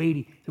or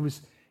weighty. It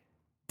was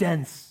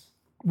dense,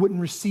 wouldn't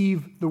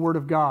receive the word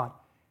of God.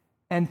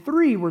 And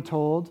 3, we're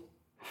told,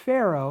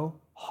 Pharaoh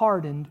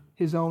hardened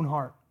his own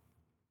heart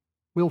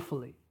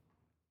willfully.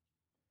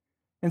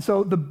 And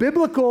so the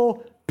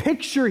biblical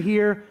picture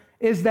here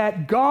is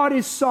that God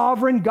is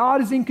sovereign,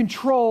 God is in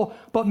control,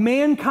 but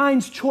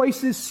mankind's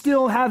choices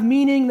still have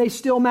meaning, they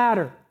still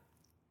matter.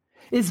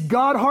 Is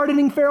God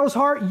hardening Pharaoh's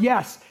heart?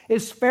 Yes.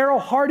 Is Pharaoh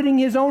hardening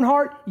his own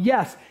heart?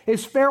 Yes.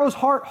 Is Pharaoh's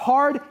heart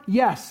hard?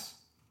 Yes.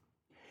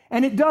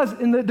 And it does,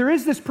 and there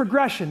is this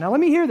progression. Now let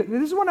me hear that.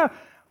 This is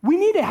we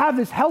need to have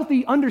this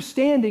healthy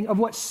understanding of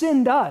what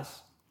sin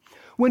does.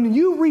 When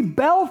you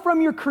rebel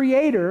from your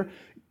Creator,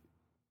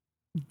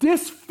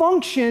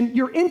 dysfunction,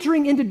 you're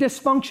entering into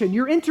dysfunction.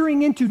 You're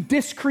entering into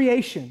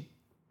discreation.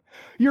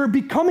 You're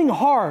becoming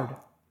hard.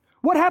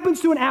 What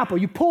happens to an apple?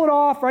 You pull it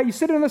off, right? You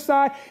sit it on the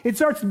side. It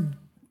starts to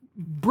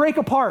break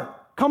apart,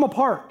 come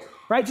apart,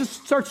 right?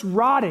 Just starts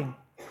rotting.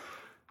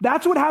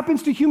 That's what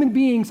happens to human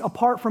beings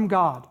apart from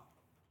God.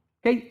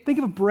 Okay, think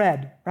of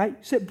bread, right?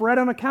 You set bread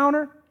on a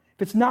counter.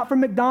 If it's not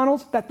from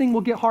McDonald's, that thing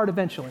will get hard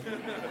eventually.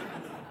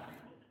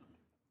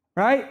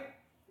 Right?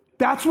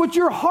 That's what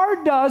your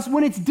heart does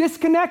when it's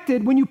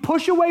disconnected, when you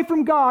push away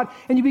from God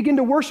and you begin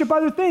to worship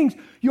other things,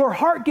 your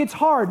heart gets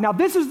hard. Now,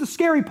 this is the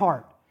scary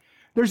part.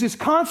 There's this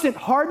constant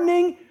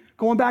hardening,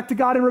 going back to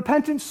God in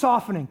repentance,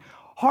 softening.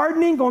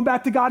 Hardening, going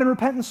back to God in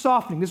repentance,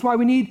 softening. This is why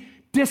we need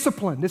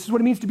discipline. This is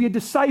what it means to be a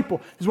disciple.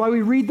 This is why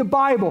we read the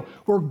Bible.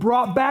 We're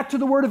brought back to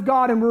the Word of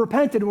God and we're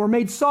repented and we're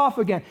made soft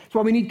again. That's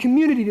why we need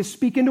community to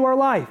speak into our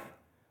life.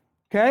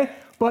 Okay?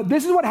 But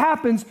this is what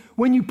happens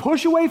when you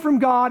push away from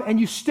God and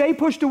you stay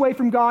pushed away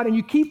from God and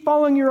you keep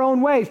following your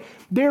own ways.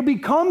 There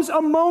becomes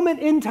a moment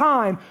in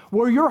time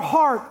where your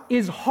heart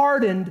is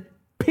hardened,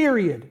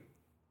 period.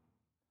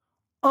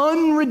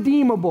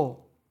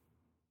 Unredeemable.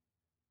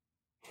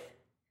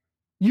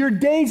 Your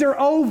days are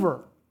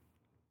over.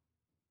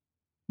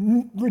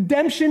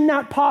 Redemption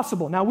not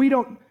possible. Now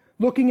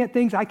looking at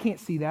things, I can't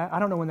see that. I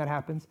don't know when that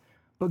happens.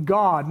 But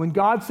God, when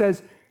God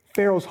says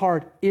Pharaoh's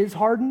heart is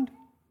hardened,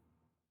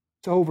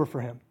 it's over for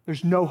him.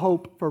 There's no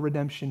hope for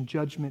redemption.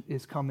 Judgment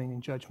is coming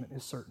and judgment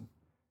is certain.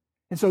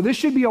 And so this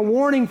should be a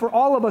warning for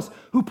all of us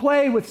who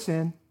play with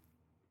sin,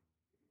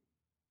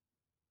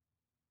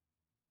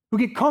 who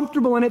get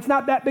comfortable in it. It's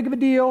not that big of a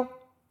deal.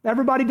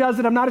 Everybody does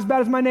it. I'm not as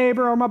bad as my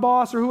neighbor or my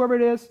boss or whoever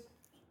it is.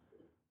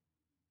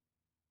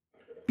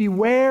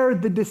 Beware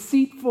the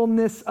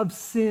deceitfulness of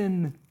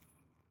sin.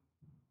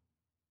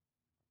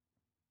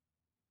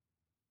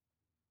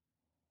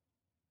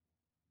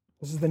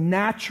 This is the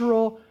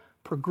natural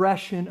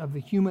progression of the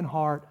human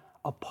heart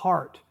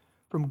apart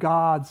from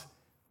God's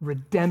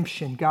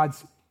redemption,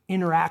 God's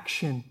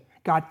interaction,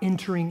 God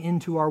entering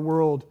into our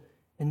world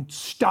and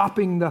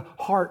stopping the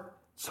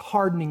heart's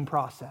hardening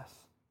process.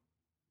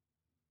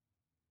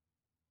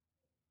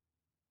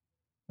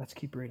 Let's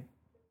keep reading.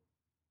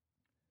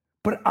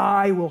 But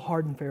I will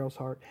harden Pharaoh's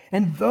heart.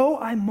 And though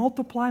I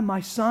multiply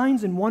my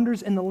signs and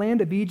wonders in the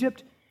land of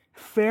Egypt,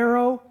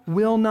 Pharaoh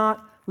will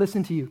not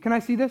listen to you. Can I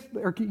see this?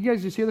 Or can you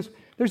guys just hear this?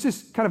 There's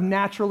this kind of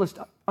naturalist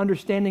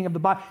understanding of the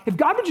Bible. If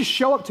God would just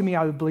show up to me,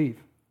 I would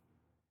believe.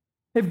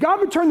 If God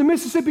would turn the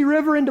Mississippi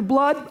River into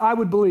blood, I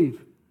would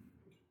believe.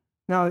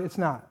 No, it's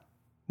not.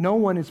 No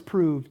one is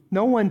proved.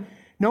 No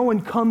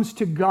one comes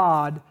to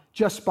God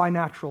just by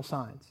natural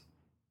signs.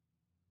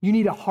 You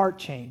need a heart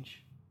change.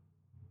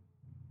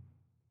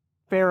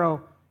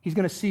 Pharaoh, he's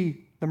going to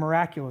see the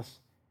miraculous,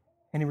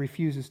 and he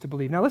refuses to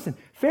believe. Now listen,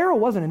 Pharaoh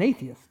wasn't an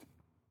atheist.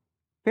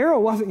 Pharaoh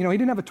wasn't, he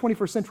didn't have a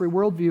 21st century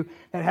worldview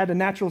that had a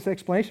naturalist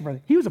explanation for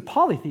it. He was a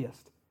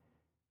polytheist.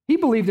 He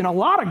believed in a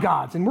lot of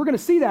gods, and we're going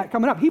to see that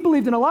coming up. He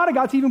believed in a lot of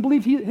gods. He even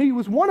believed he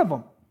was one of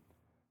them,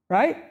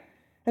 right?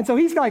 And so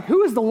he's like,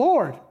 who is the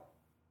Lord?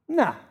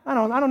 Nah, I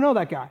don't know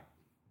that guy.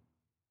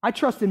 I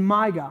trust in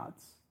my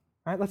gods.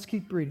 All right, let's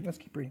keep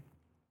reading.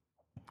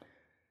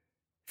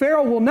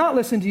 Pharaoh will not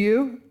listen to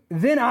you.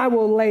 Then I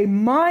will lay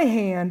my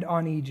hand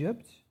on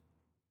Egypt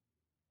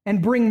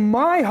and bring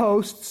my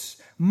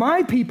hosts,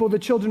 my people, the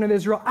children of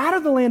Israel, out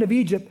of the land of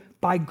Egypt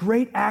by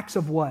great acts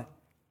of what?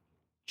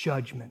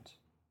 Judgment.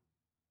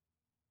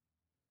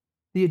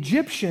 The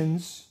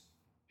Egyptians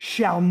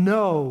shall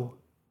know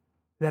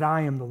that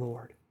I am the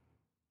Lord.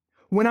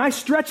 When I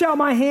stretch out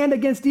my hand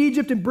against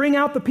Egypt and bring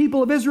out the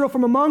people of Israel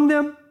from among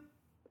them,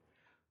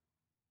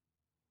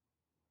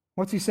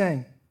 what's he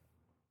saying?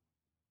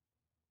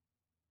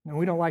 No,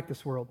 we don't like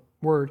this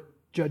word,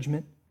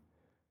 judgment.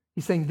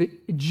 He's saying the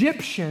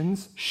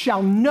Egyptians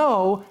shall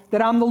know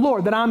that I'm the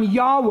Lord, that I'm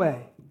Yahweh.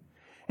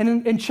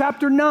 And in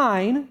chapter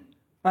 9,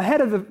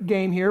 ahead of the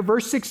game here,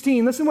 verse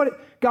 16, listen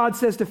what God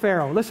says to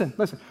Pharaoh. Listen.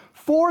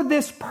 For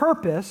this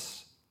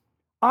purpose,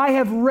 I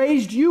have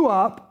raised you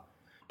up.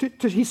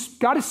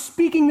 God is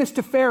speaking this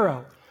to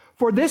Pharaoh.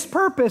 For this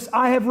purpose,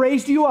 I have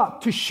raised you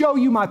up to show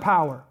you my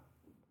power,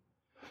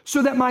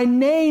 so that my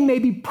name may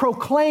be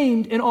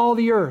proclaimed in all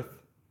the earth.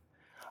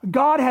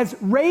 God has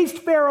raised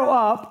Pharaoh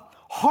up,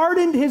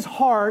 hardened his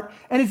heart,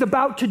 and is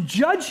about to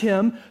judge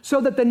him so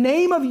that the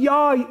name of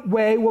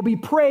Yahweh will be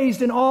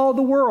praised in all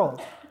the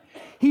world.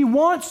 He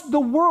wants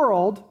the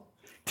world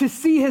to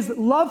see his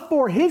love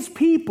for his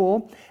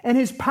people and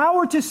his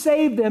power to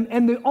save them,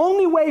 and the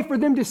only way for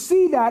them to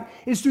see that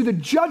is through the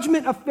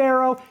judgment of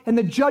Pharaoh and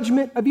the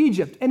judgment of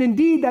Egypt. And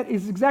indeed, that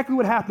is exactly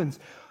what happens.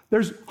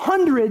 There's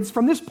hundreds,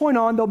 from this point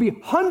on, there'll be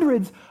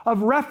hundreds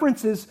of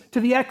references to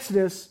the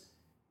Exodus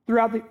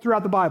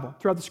throughout the Bible,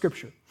 throughout the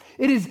Scripture.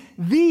 It is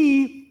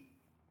the,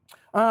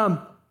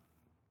 how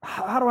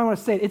do I want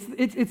to say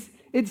it?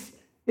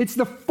 It's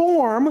the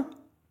form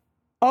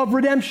of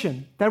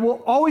redemption that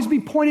will always be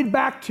pointed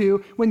back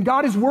to when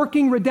God is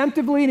working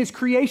redemptively in his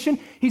creation.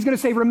 He's going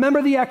to say,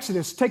 remember the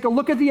Exodus. Take a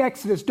look at the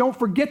Exodus. Don't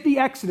forget the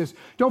Exodus.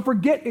 Don't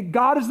forget that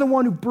God is the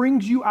one who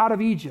brings you out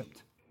of Egypt.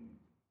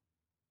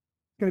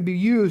 It's going to be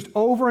used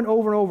over and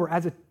over and over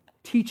as a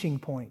teaching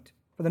point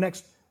for the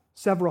next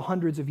several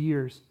hundreds of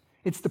years.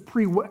 It's the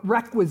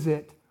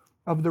prerequisite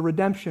of the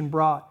redemption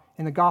brought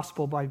in the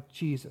gospel by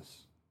Jesus.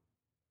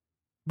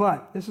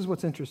 But this is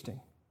what's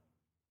interesting.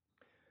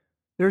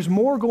 There's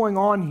more going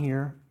on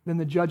here than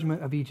the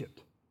judgment of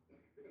Egypt.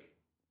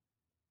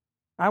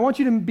 I want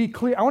you to be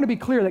clear. I want to be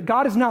clear that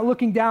God is not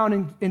looking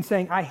down and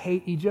saying, I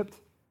hate Egypt.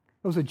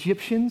 Those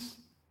Egyptians,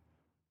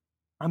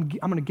 I'm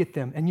going to get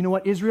them. And you know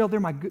what? Israel, they're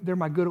my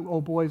good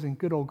old boys and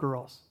good old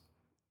girls.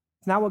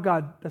 That's not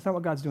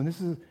what God's doing.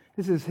 This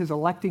is his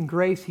electing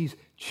grace. He's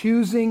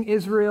choosing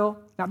Israel,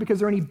 not because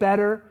they're any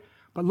better,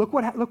 but look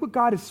what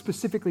God is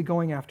specifically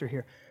going after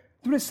here.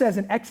 That's what it says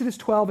in Exodus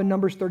 12 and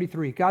Numbers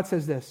 33. God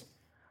says this,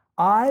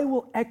 I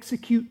will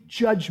execute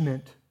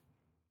judgment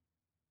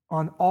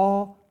on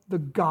all the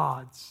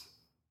gods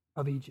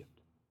of Egypt.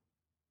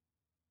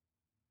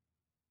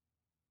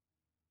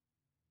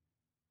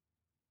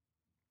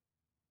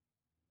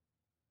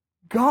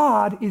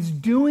 God is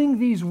doing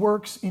these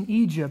works in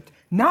Egypt,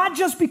 not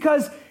just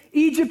because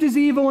Egypt is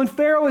evil and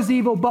Pharaoh is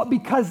evil, but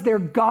because their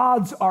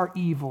gods are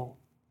evil.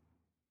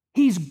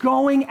 He's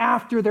going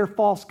after their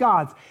false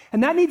gods.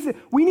 And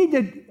we need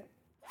to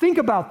think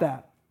about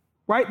that,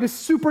 right? This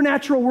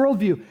supernatural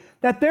worldview,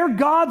 that their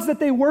gods that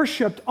they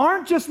worshiped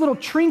aren't just little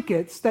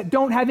trinkets that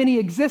don't have any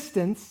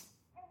existence.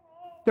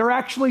 They're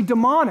actually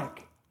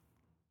demonic.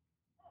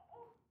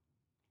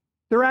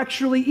 They're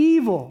actually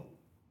evil.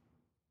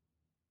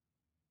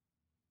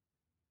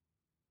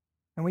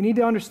 And we need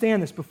to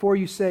understand this before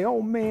you say,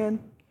 oh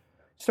man,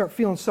 start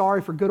feeling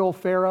sorry for good old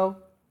Pharaoh.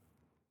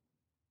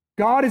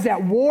 God is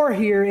at war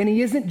here, and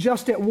he isn't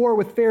just at war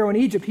with Pharaoh in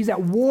Egypt. He's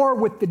at war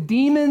with the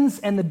demons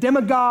and the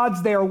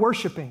demigods they are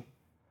worshiping.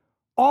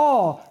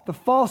 All the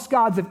false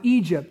gods of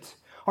Egypt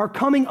are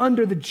coming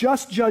under the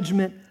just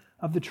judgment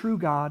of the true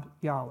God,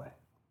 Yahweh.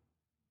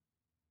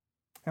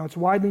 Now, it's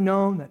widely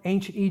known that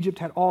ancient Egypt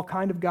had all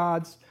kinds of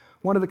gods.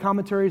 One of the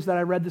commentaries that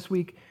I read this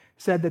week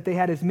said that they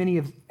had as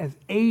many as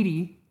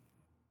 80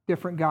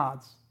 different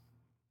gods.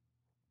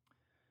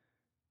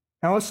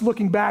 Now, us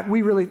looking back,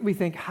 we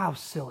think, how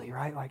silly,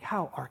 right? Like,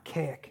 how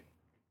archaic,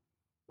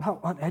 how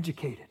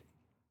uneducated.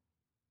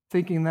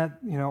 Thinking that,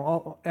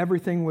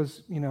 everything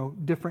was,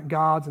 different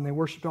gods and they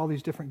worshiped all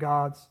these different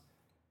gods.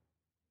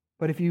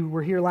 But if you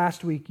were here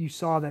last week, you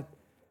saw that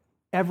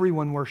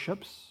everyone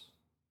worships.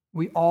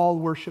 We all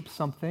worship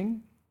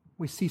something.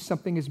 We see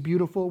something as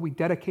beautiful, we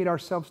dedicate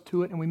ourselves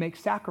to it, and we make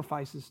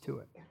sacrifices to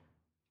it.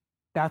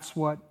 That's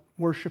what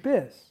worship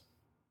is.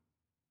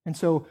 And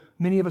so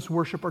many of us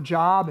worship our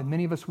job, and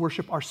many of us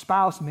worship our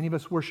spouse, and many of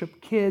us worship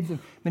kids, and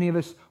many of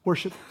us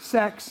worship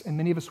sex, and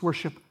many of us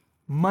worship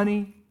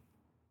money.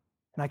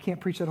 And I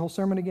can't preach that whole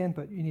sermon again,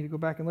 but you need to go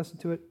back and listen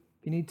to it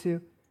if you need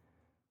to.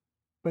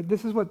 But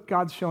this is what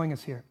God's showing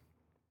us here.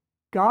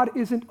 God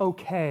isn't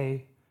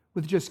okay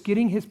with just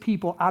getting his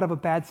people out of a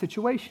bad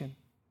situation.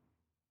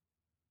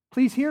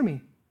 Please hear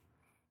me.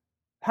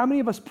 How many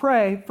of us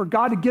pray for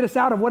God to get us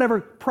out of whatever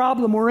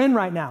problem we're in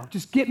right now?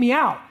 Just get me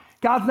out.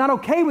 God's not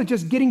okay with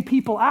just getting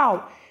people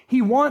out.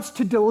 He wants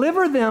to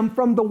deliver them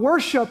from the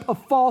worship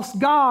of false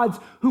gods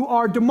who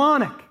are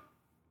demonic.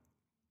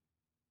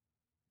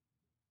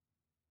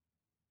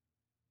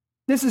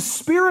 This is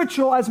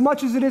spiritual as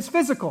much as it is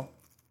physical.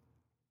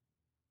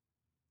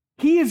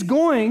 He is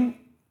going,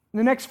 in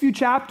the next few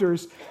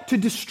chapters, to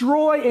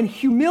destroy and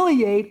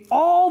humiliate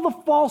all the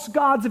false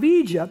gods of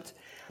Egypt.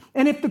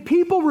 And if the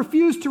people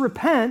refuse to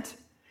repent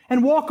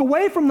and walk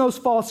away from those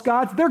false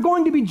gods, they're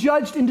going to be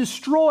judged and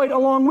destroyed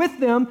along with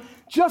them,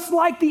 just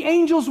like the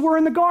angels were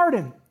in the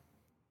garden.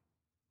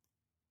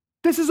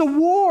 This is a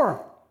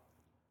war.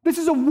 This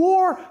is a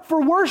war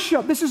for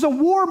worship. This is a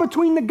war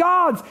between the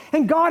gods.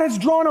 And God has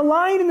drawn a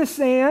line in the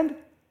sand.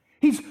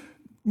 He's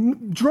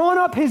drawn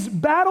up his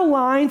battle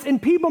lines,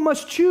 and people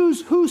must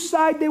choose whose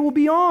side they will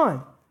be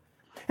on.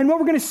 And what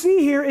we're going to see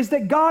here is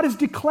that God is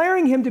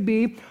declaring him to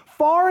be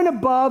far and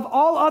above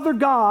all other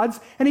gods,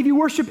 and if you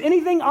worship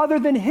anything other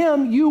than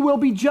him, you will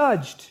be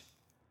judged.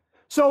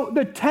 So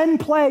the 10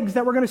 plagues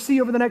that we're going to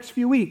see over the next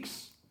few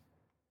weeks,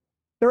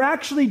 they're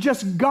actually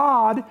just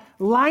God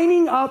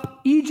lining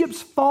up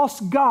Egypt's false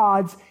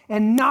gods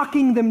and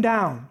knocking them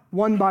down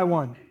one by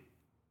one.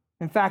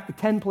 In fact, the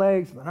 10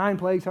 plagues, the 9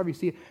 plagues, however you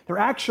see it, they're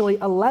actually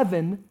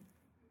 11.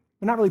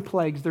 They're not really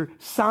plagues. They're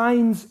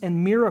signs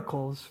and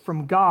miracles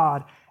from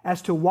God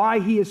as to why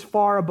he is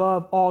far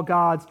above all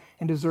gods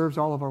and deserves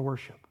all of our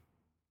worship.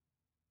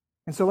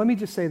 And so let me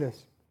just say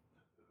this.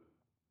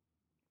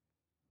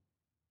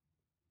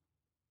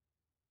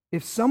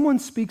 If someone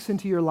speaks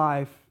into your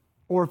life,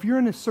 or if you're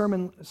in a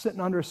sermon, sitting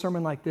under a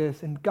sermon like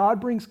this, and God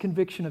brings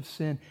conviction of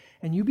sin,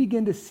 and you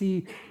begin to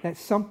see that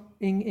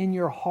something in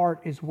your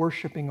heart is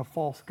worshiping a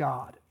false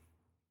god,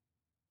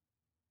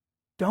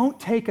 don't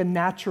take a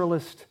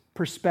naturalist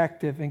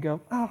perspective and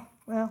go, oh,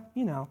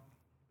 well,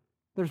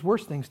 there's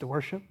worse things to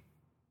worship.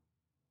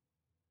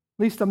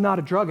 At least I'm not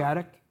a drug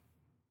addict.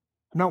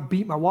 I don't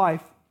beat my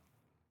wife.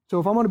 So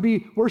if I'm going to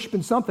be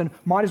worshiping something,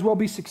 might as well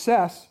be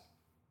success.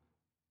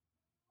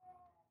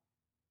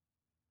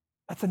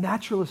 That's a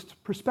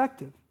naturalist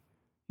perspective.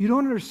 You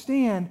don't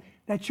understand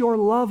that your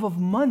love of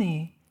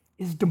money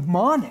is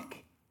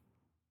demonic.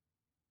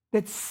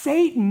 That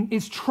Satan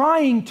is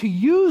trying to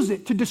use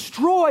it to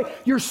destroy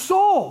your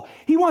soul.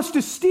 He wants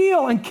to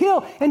steal and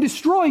kill and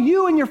destroy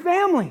you and your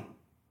family.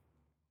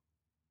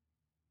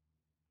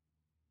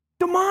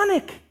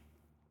 Demonic.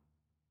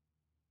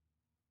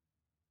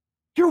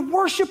 Your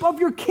worship of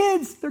your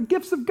kids, they're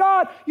gifts of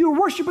God. Your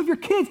worship of your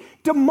kids,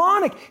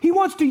 demonic. He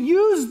wants to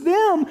use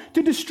them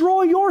to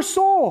destroy your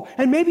soul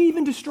and maybe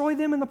even destroy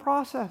them in the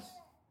process.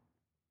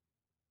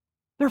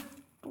 Their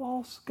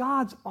false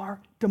gods are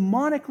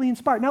demonically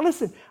inspired. Now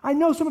listen, I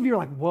know some of you are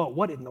like, whoa,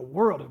 what in the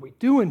world are we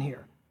doing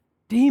here?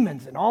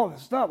 Demons and all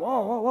this stuff.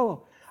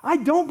 Whoa. I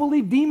don't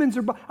believe demons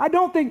are, I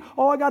don't think,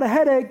 I got a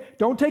headache,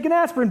 don't take an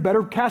aspirin,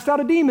 better cast out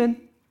a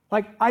demon.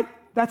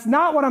 That's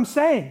not what I'm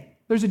saying.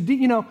 There's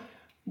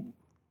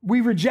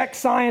we reject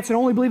science and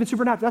only believe in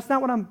supernatural. That's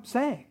not what I'm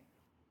saying.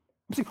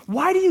 I'm saying,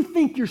 why do you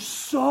think you're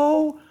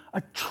so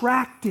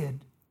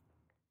attracted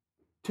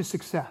to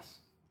success?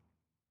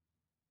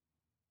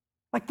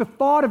 Like the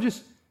thought of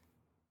just,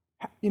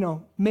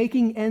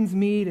 making ends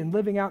meet and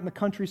living out in the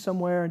country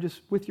somewhere and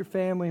just with your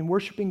family and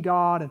worshiping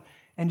God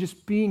and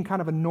just being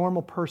kind of a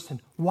normal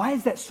person. Why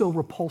is that so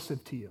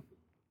repulsive to you?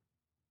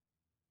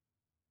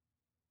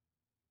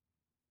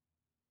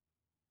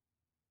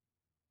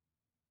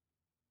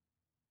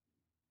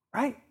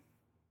 Right?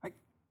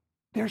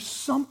 There's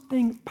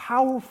something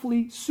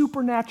powerfully,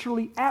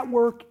 supernaturally at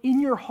work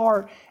in your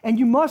heart, and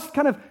you must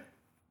kind of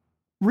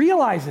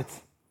realize it.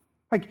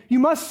 You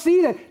must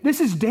see that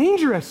this is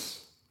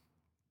dangerous.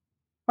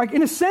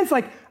 In a sense,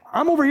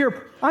 I'm over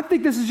here, I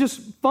think this is just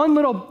fun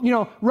little,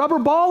 rubber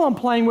ball I'm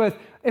playing with.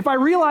 If I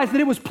realized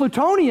that it was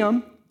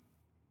plutonium,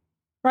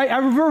 right? I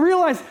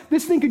realized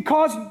this thing could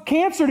cause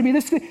cancer to me.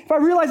 If I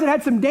realized it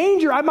had some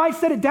danger, I might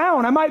set it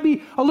down. I might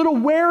be a little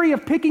wary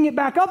of picking it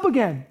back up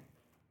again.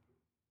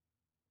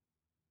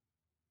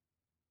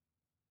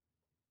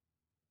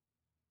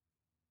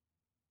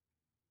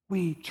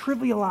 We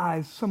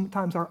trivialize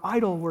sometimes our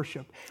idol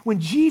worship.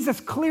 When Jesus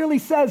clearly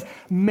says,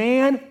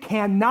 man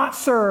cannot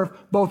serve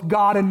both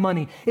God and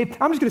money. I'm just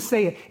going to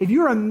say it. If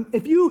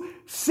you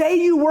say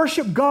you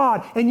worship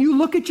God and you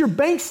look at your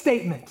bank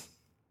statement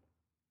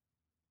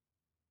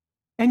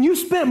and you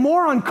spent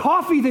more on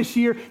coffee this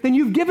year than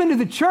you've given to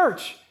the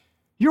church,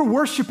 you're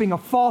worshiping a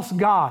false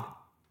god.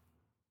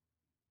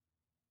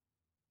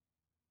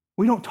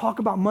 We don't talk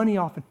about money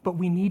often, but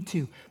we need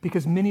to,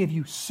 because many of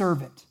you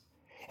serve it.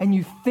 And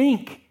you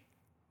think,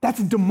 that's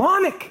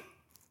demonic.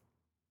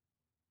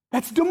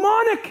 That's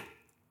demonic.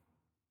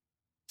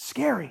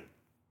 Scary.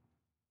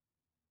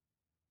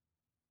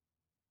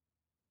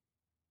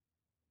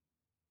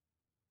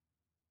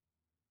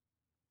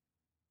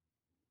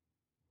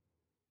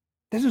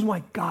 This is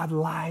why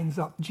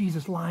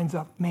Jesus lines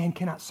up, man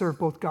cannot serve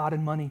both God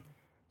and money.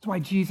 That's why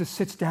Jesus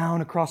sits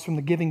down across from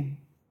the giving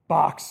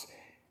box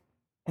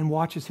and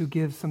watches who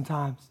gives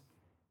sometimes.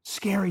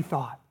 Scary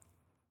thought,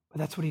 but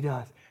that's what he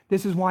does.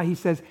 This is why he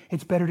says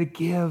it's better to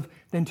give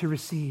than to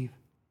receive.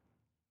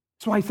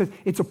 That's why he says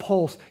it's a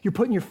pulse. You're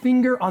putting your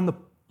finger on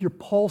your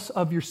pulse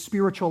of your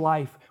spiritual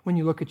life when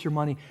you look at your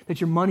money, that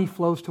your money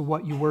flows to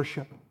what you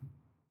worship.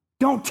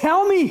 Don't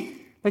tell me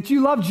that you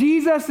love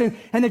Jesus and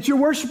that you're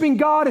worshiping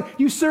God and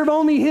you serve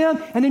only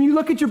him, and then you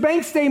look at your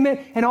bank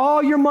statement and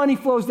all your money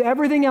flows to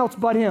everything else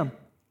but him.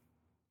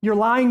 You're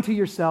lying to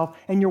yourself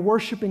and you're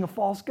worshiping a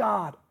false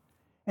god.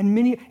 And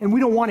we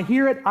don't want to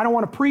hear it. I don't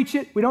want to preach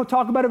it. We don't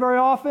talk about it very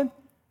often.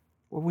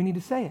 Well, we need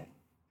to say it.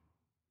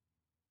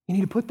 You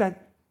need to put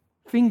that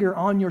finger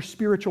on your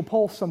spiritual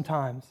pulse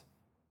sometimes.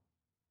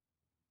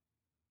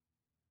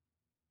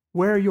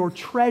 Where your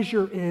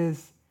treasure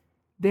is,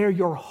 there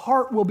your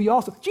heart will be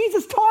also.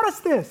 Jesus taught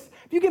us this.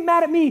 If you get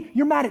mad at me,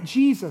 you're mad at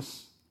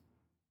Jesus.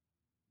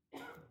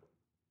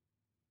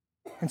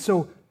 And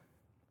so,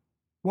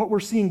 what we're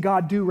seeing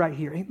God do right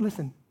here,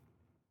 listen,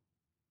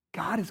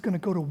 God is going to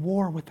go to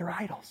war with their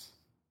idols.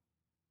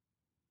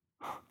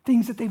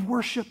 Things that they've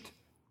worshiped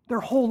their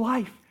whole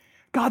life.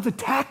 God's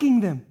attacking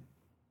them.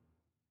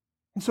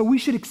 And so we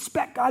should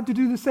expect God to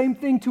do the same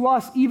thing to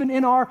us, even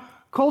in our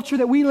culture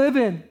that we live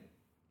in.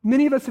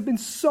 Many of us have been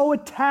so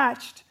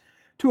attached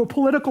to a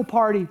political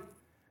party,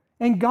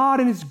 and God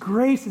in his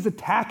grace is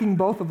attacking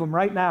both of them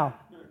right now.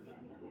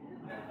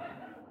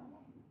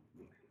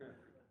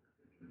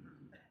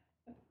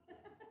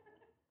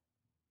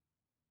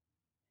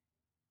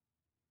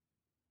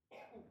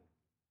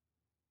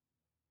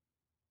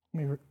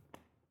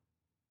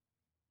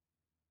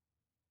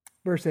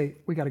 Verse 8,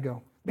 we got to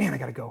go. Man, I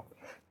got to go.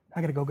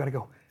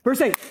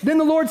 Verse 8, then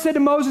the Lord said to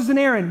Moses and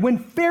Aaron, when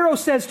Pharaoh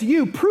says to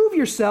you, prove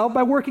yourself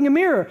by working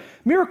a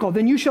miracle,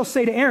 then you shall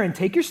say to Aaron,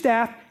 take your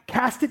staff,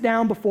 cast it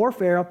down before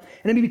Pharaoh,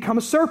 and it may become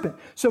a serpent.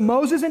 So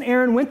Moses and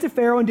Aaron went to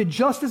Pharaoh and did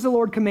just as the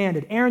Lord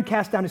commanded. Aaron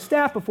cast down his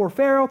staff before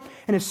Pharaoh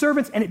and his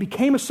servants, and it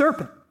became a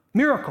serpent.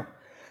 Miracle.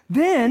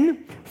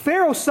 Then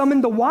Pharaoh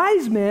summoned the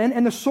wise men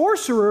and the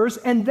sorcerers,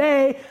 and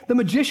they, the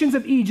magicians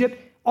of Egypt,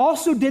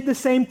 also did the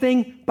same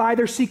thing by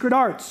their secret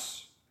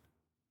arts.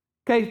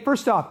 Okay,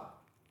 first off,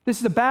 this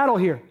is a battle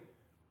here.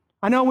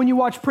 I know when you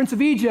watch Prince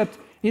of Egypt,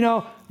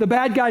 the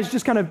bad guys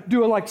just kind of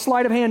do a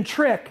sleight of hand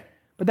trick,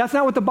 but that's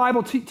not what the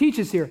Bible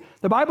teaches here.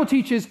 The Bible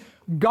teaches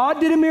God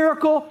did a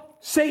miracle,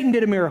 Satan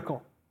did a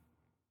miracle.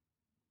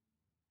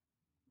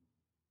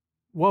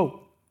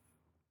 Whoa.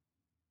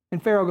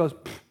 And Pharaoh goes,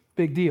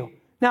 big deal.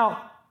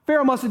 Now,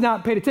 Pharaoh must have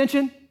not paid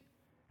attention,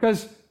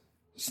 because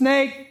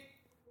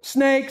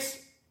snakes,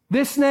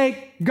 this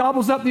snake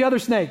gobbles up the other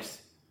snakes.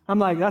 I'm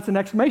like, that's an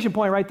exclamation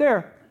point right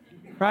there,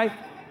 right?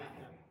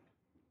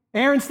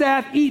 Aaron's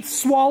staff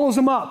swallows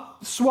them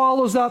up,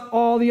 swallows up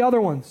all the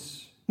other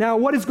ones. Now,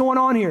 what is going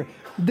on here?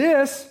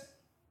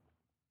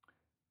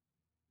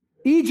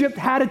 Egypt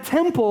had a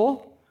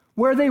temple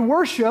where they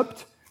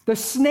worshiped the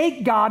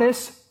snake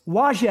goddess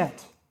Wadjet,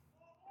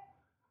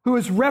 who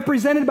is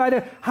represented by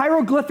the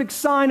hieroglyphic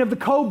sign of the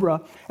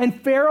cobra.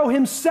 And Pharaoh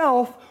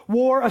himself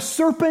wore a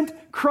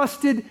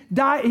serpent-crusted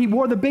he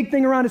wore the big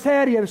thing around his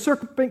head. He had a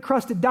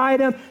serpent-crusted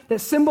diadem that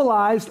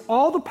symbolized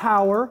all the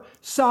power,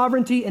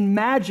 sovereignty, and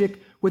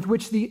magic with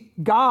which the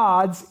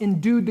gods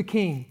endued the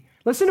king.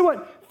 Listen to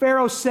what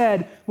Pharaoh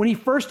said when he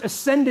first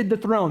ascended the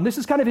throne. This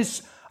is kind of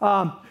his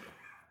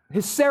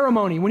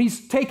ceremony when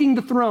he's taking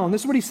the throne.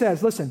 This is what he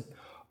says. Listen.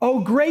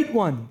 O great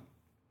one,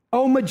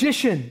 O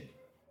magician,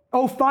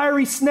 O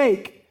fiery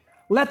snake,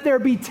 let there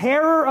be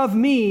terror of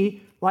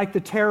me like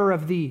the terror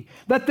of thee.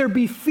 Let there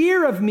be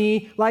fear of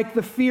me like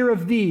the fear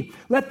of thee.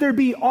 Let there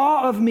be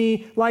awe of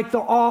me like the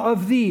awe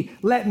of thee.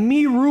 Let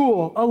me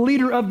rule, a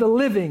leader of the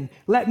living.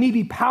 Let me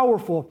be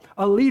powerful,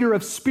 a leader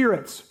of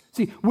spirits.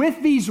 See,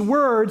 with these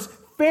words,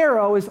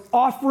 Pharaoh is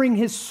offering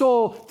his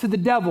soul to the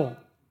devil.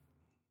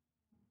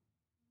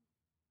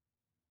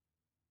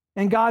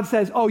 And God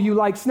says, oh, you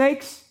like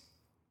snakes?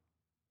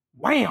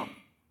 Wham!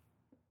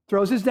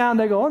 Throws his down.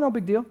 They go, oh, no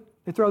big deal.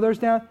 They throw theirs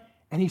down,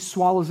 and he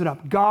swallows it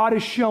up. God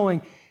is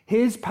showing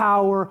his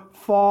power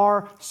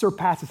far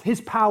surpasses.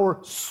 His power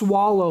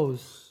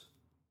swallows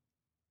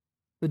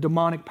the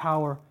demonic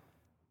power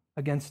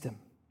against him.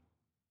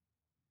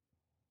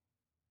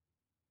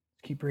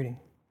 Keep reading.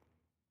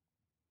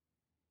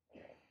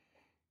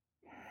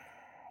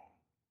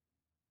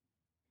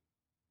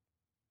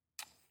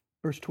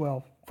 Verse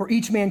 12. For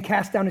each man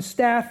cast down his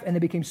staff, and they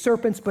became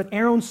serpents, but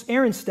Aaron's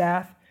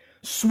staff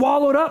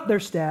swallowed up their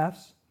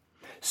staffs.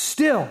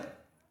 Still,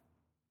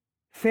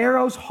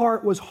 Pharaoh's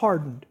heart was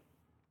hardened,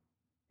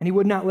 and he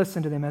would not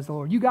listen to them as the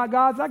Lord. You got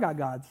gods, I got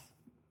gods.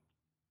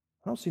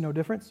 I don't see no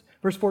difference.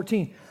 Verse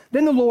 14.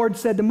 Then the Lord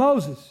said to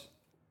Moses,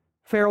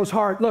 Pharaoh's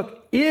heart,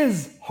 look,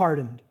 is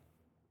hardened.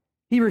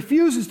 He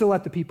refuses to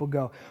let the people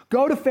go.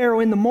 Go to Pharaoh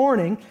in the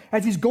morning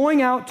as he's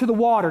going out to the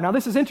water. Now,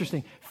 this is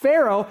interesting.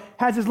 Pharaoh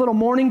has his little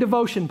morning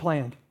devotion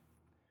planned.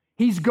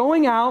 He's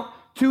going out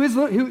to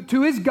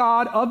his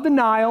god of the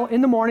Nile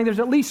in the morning. There's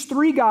at least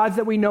 3 gods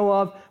that we know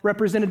of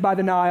represented by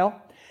the Nile.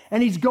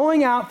 And he's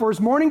going out for his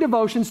morning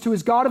devotions to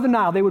his god of the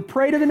Nile. They would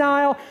pray to the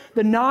Nile.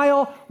 The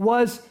Nile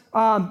was,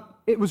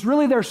 it was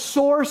really their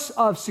source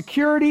of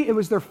security. It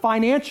was their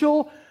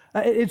financial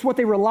it's what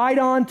they relied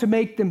on to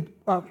make them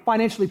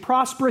financially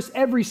prosperous.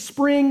 Every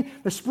spring,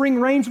 the spring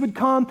rains would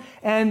come,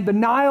 and the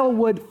Nile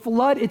would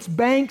flood its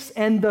banks,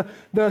 and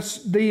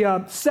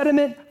the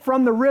sediment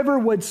from the river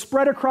would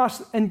spread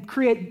across and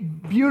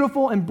create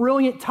beautiful and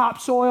brilliant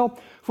topsoil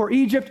for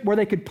Egypt where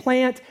they could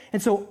plant.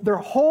 And so their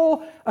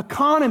whole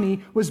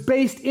economy was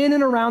based in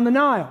and around the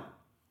Nile.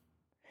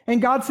 And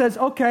God says,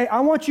 okay, I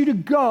want you to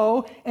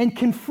go and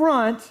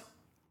confront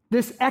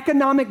this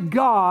economic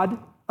god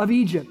of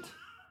Egypt.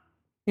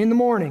 In the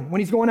morning,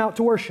 when he's going out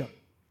to worship.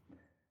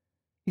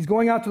 He's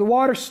going out to the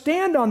water.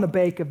 Stand on the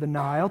bank of the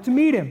Nile to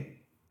meet him.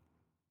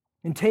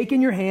 And take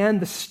in your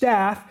hand the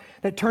staff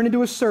that turned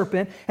into a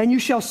serpent, and you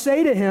shall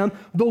say to him,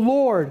 the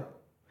Lord,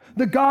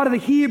 the God of the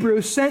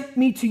Hebrews, sent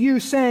me to you,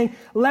 saying,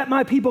 let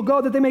my people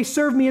go, that they may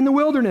serve me in the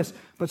wilderness.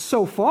 But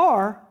so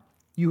far,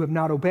 you have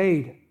not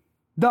obeyed.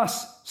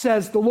 Thus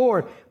says the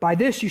Lord, by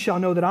this you shall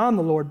know that I am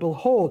the Lord.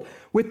 Behold,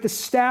 with the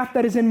staff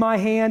that is in my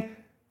hand,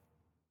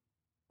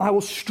 I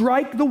will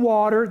strike the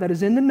water that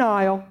is in the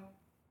Nile,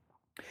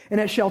 and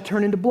it shall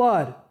turn into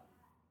blood.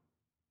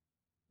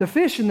 The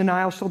fish in the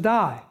Nile shall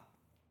die.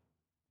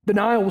 The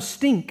Nile will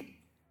stink,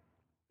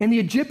 and the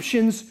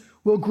Egyptians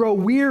will grow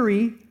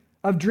weary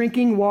of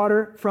drinking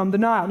water from the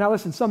Nile. Now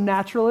listen, some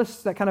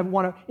naturalists that kind of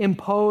want to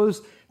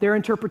impose their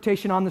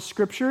interpretation on the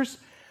scriptures,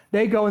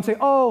 they go and say,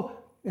 oh,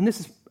 and this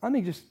is, let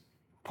me just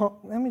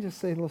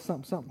say a little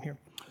something here.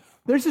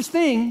 There's this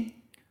thing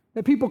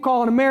that people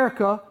call in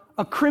America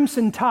a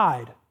crimson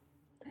tide.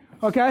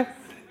 Okay?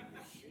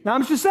 Now,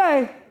 I'm just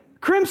saying,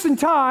 Crimson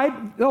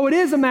Tide, though it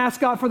is a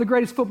mascot for the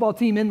greatest football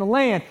team in the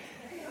land,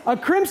 a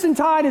Crimson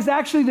Tide is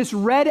actually this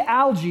red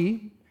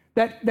algae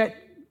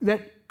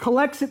that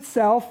collects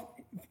itself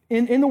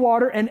in the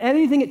water, and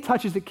anything it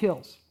touches, it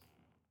kills.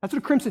 That's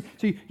what a crimson,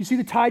 so you see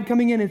the tide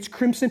coming in, it's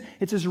crimson,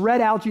 it's this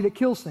red algae that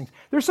kills things.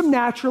 There's some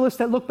naturalists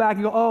that look back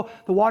and go, oh,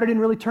 the water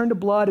didn't really turn to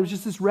blood, it was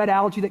just this red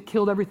algae that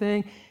killed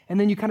everything. And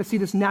then you kind of see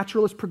this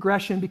naturalist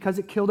progression because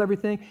it killed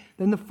everything.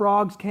 Then the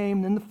frogs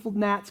came, then the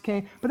gnats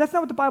came. But that's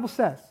not what the Bible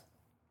says.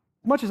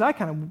 As much as I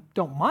kind of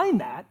don't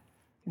mind that,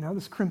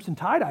 this crimson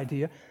tide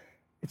idea,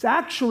 it's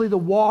actually the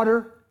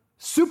water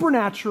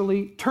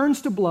supernaturally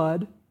turns to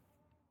blood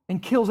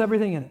and kills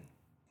everything in it.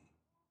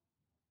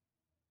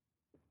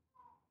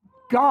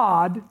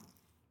 God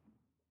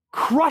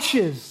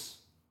crushes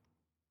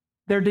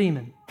their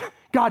demon.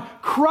 God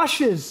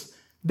crushes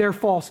their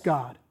false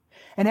god.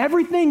 And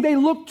everything they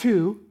look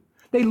to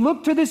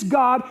this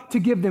God to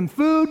give them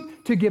food,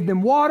 to give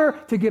them water,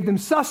 to give them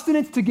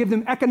sustenance, to give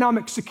them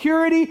economic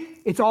security.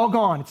 It's all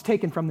gone. It's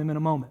taken from them in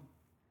a moment,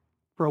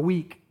 for a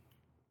week.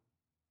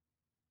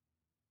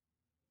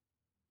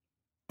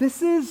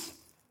 This is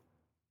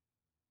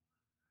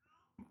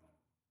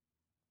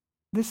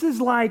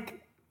like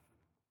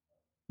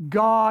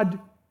God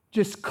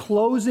just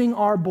closing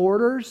our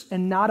borders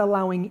and not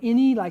allowing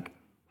any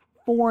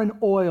foreign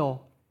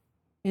oil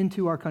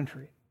into our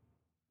country.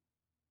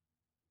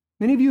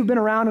 Many of you have been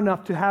around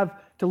enough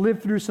to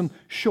live through some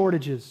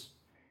shortages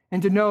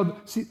and to know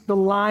the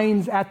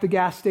lines at the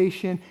gas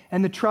station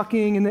and the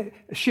trucking and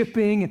the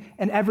shipping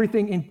and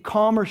everything, and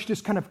commerce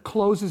just kind of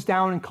closes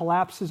down and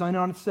collapses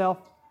on itself.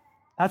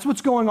 That's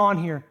what's going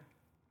on here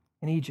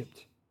in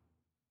Egypt.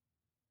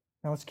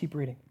 Now let's keep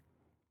reading.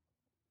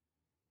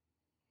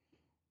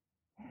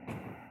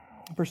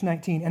 Verse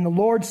 19, and the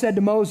Lord said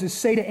to Moses,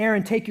 say to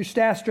Aaron, take your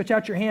staff, stretch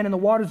out your hand in the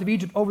waters of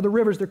Egypt over the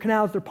rivers, their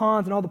canals, their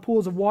ponds, and all the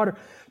pools of water,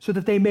 so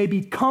that they may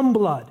become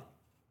blood.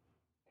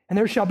 And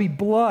there shall be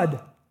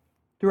blood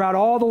throughout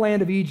all the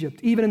land of Egypt,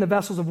 even in the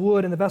vessels of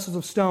wood and the vessels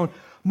of stone.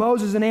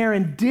 Moses and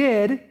Aaron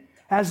did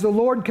as the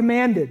Lord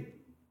commanded.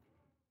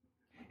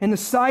 In the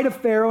sight of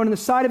Pharaoh and in the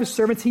sight of his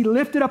servants, he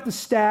lifted up the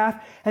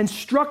staff and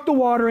struck the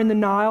water in the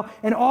Nile,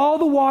 and all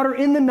the water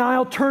in the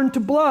Nile turned to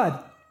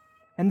blood.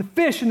 And the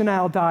fish in the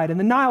Nile died, and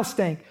the Nile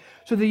stank.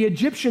 so the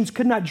Egyptians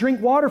could not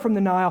drink water from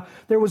the Nile.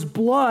 There was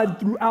blood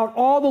throughout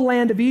all the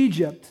land of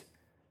Egypt.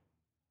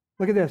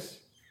 Look at this.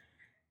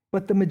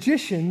 But the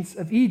magicians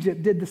of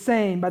Egypt did the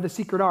same by the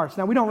secret arts.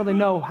 Now, we don't really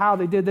know how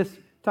they did this.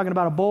 Talking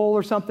about a bowl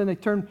or something. They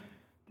turned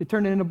it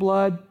into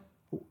blood,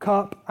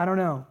 cup. I don't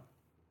know.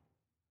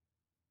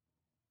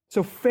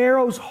 So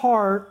Pharaoh's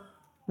heart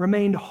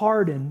remained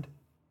hardened,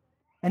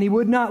 and he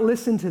would not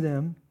listen to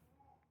them,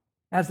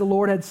 as the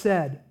Lord had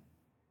said.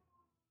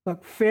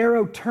 Look,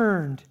 Pharaoh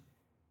turned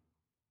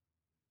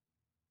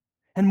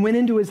and went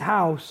into his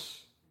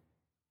house,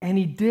 and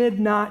he did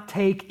not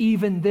take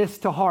even this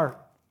to heart.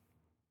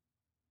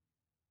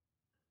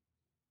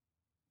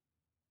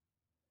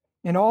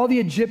 And all the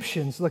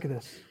Egyptians, look at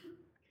this,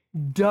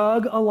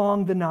 dug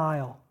along the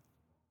Nile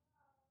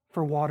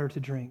for water to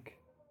drink,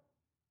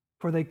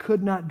 for they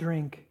could not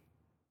drink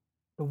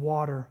the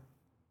water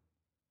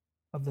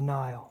of the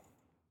Nile.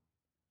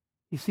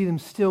 You see them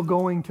still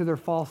going to their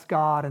false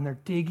god, and they're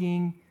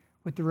digging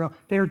with their own.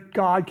 Their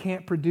God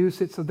can't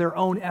produce it, so their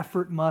own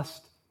effort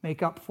must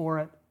make up for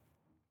it.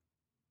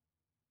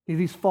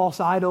 These false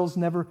idols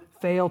never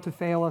fail to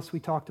fail us, we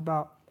talked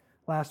about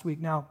last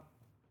week. Now,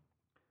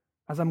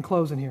 as I'm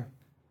closing here,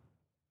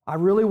 I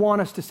really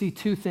want us to see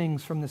two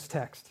things from this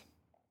text.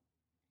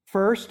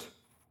 First,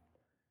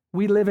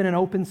 we live in an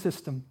open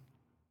system.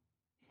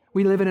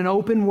 We live in an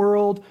open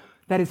world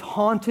that is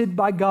haunted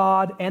by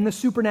God, and the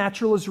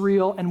supernatural is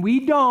real, and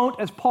we don't,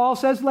 as Paul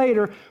says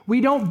later,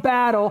 we don't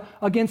battle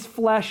against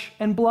flesh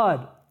and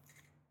blood.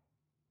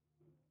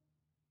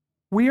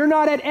 We are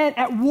not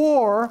at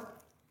war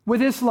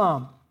with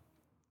Islam.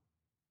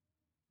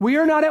 We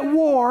are not at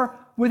war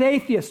with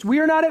atheists. We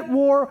are not at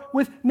war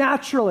with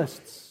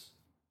naturalists.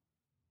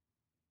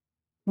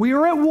 We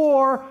are at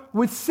war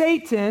with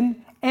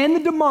Satan and the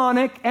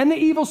demonic and the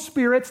evil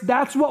spirits.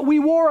 That's what we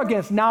war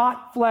against,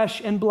 not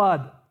flesh and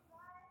blood.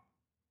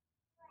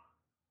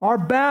 Our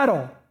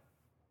battle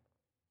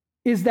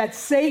is that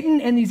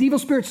Satan and these evil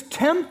spirits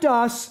tempt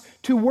us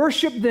to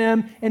worship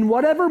them in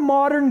whatever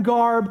modern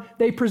garb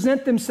they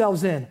present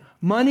themselves in.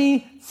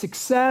 Money,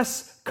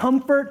 success,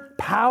 comfort,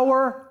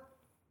 power.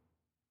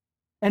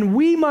 And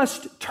we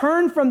must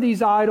turn from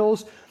these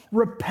idols,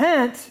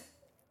 repent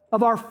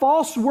of our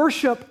false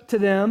worship to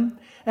them,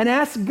 and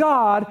ask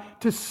God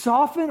to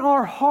soften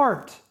our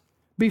heart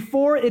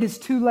before it is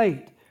too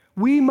late.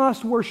 We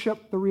must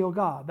worship the real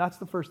God. That's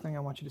the first thing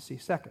I want you to see.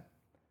 Second,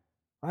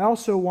 I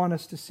also want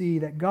us to see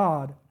that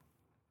God,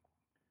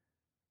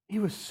 He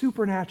was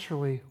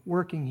supernaturally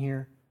working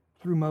here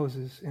through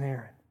Moses and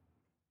Aaron.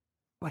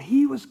 But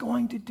He was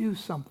going to do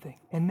something.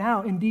 And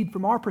now, indeed,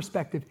 from our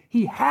perspective,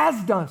 He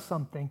has done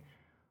something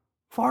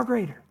far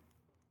greater.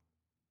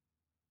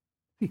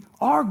 See,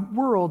 our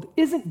world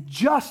isn't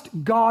just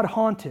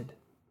God-haunted.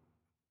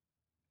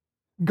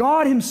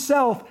 God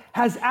Himself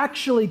has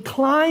actually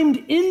climbed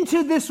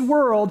into this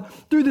world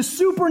through the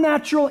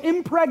supernatural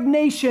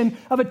impregnation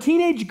of a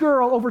teenage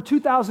girl over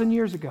 2,000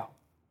 years ago.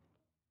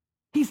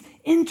 He's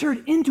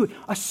entered into it.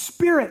 A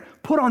spirit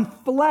put on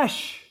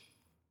flesh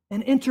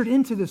and entered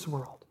into this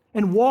world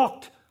and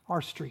walked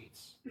our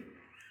streets.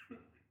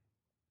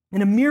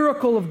 In a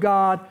miracle of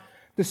God,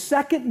 the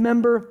second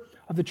member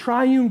of the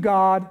triune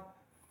God,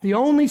 the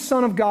only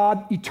Son of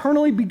God,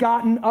 eternally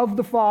begotten of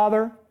the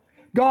Father,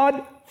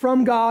 God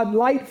from God,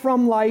 light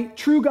from light,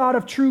 true God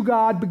of true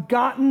God,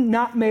 begotten,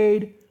 not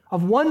made,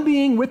 of one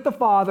being with the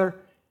Father,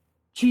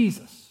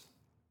 Jesus,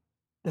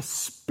 the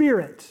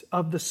Spirit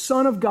of the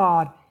Son of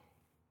God,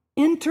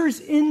 enters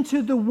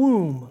into the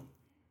womb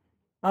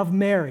of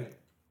Mary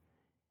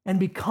and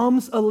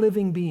becomes a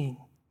living being,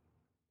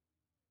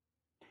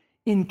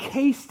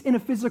 encased in a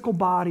physical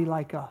body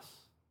like us.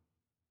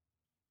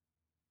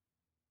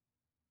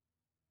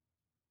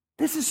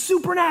 This is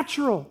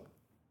supernatural.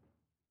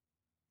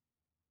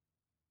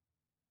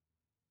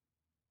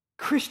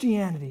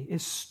 Christianity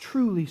is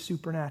truly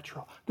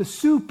supernatural. The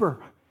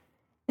super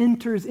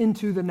enters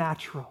into the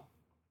natural.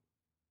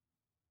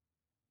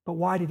 But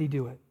why did He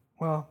do it?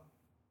 Well,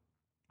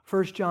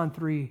 1 John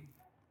 3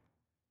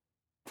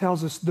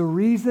 tells us the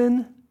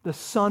reason the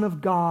Son of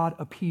God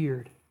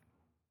appeared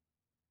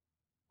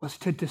was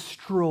to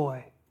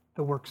destroy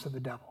the works of the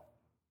devil.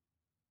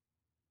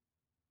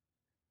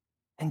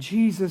 And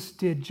Jesus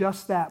did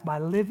just that by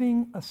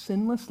living a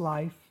sinless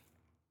life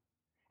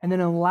and then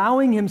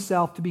allowing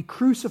Himself to be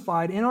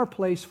crucified in our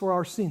place for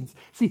our sins.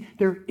 See,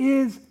 there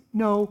is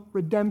no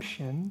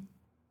redemption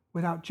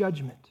without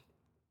judgment.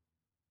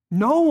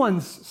 No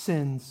one's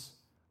sins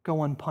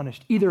go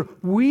unpunished. Either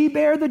we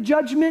bear the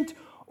judgment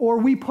or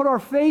we put our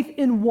faith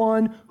in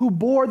one who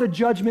bore the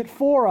judgment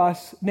for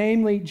us,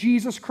 namely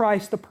Jesus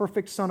Christ, the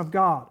perfect Son of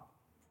God.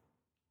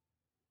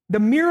 The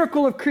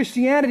miracle of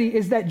Christianity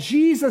is that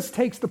Jesus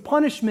takes the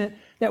punishment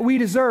that we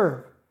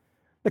deserve.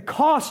 The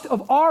cost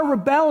of our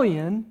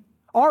rebellion,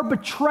 our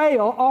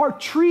betrayal, our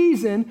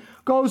treason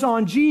goes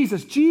on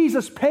Jesus.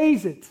 Jesus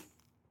pays it.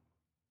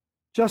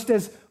 Just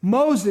as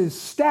Moses'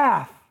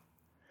 staff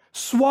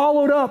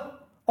swallowed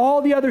up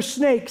all the other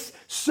snakes,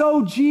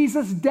 so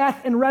Jesus'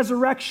 death and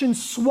resurrection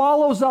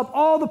swallows up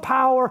all the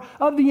power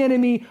of the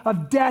enemy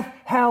of death,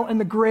 hell, and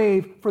the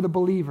grave for the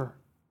believer.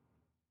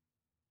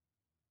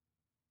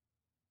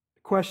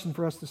 The question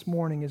for us this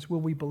morning is, will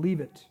we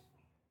believe it?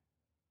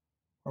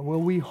 Or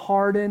will we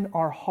harden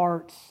our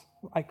hearts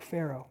like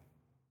Pharaoh?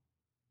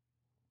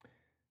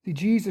 See,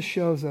 Jesus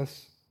shows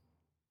us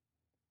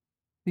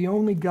the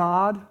only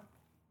God,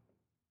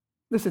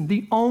 listen,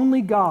 the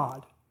only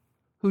God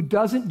who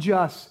doesn't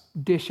just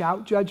dish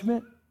out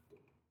judgment,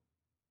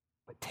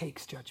 but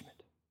takes judgment.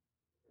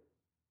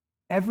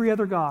 Every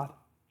other God,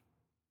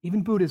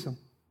 even Buddhism,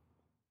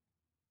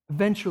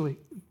 eventually,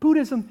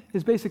 Buddhism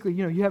is basically,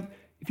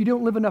 if you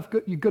don't live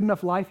good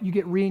enough life, you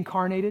get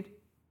reincarnated,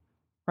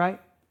 right?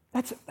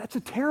 That's a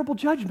terrible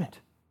judgment.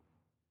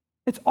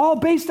 It's all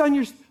based on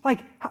your,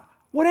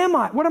 what am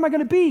I? What am I going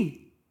to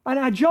be? And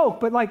I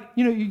joke, but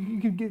you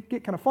can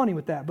get kind of funny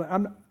with that, but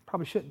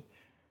probably shouldn't.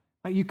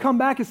 You come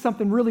back as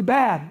something really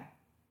bad,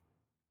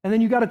 and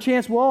then you got a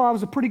chance, I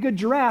was a pretty good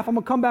giraffe, I'm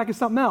going to come back as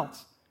something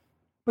else.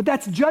 But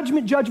that's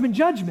judgment, judgment,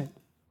 judgment.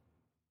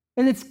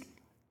 And it's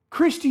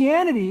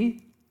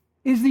Christianity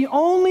is the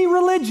only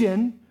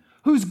religion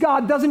whose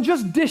God doesn't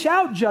just dish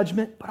out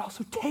judgment, but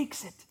also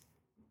takes it,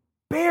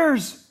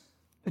 bears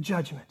the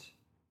judgment.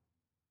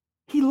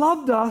 He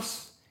loved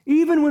us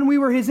even when we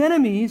were his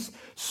enemies,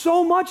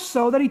 so much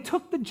so that he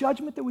took the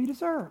judgment that we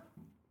deserve.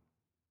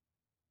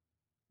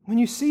 When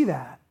you see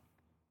that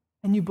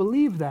and you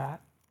believe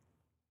that,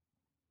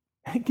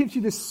 it gives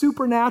you this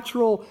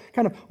supernatural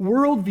kind of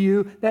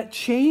worldview that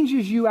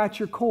changes you at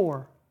your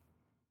core.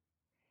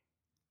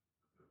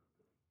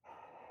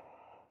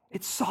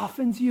 It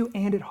softens you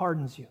and it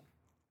hardens you.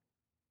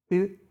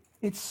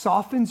 It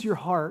softens your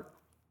heart,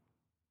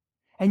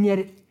 and yet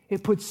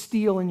it puts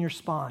steel in your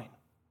spine.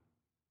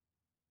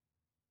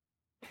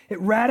 It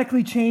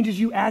radically changes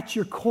you at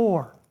your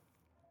core.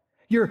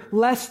 You're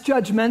less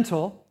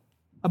judgmental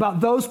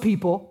about those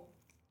people,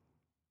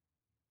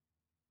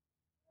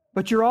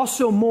 but you're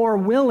also more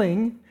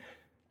willing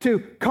to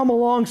come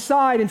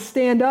alongside and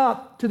stand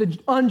up to the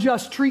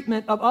unjust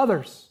treatment of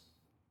others.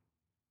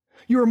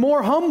 You're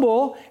more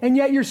humble, and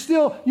yet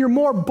you're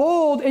more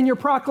bold in your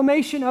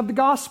proclamation of the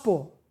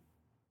gospel.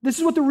 This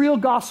is what the real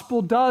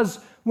gospel does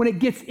when it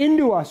gets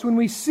into us. When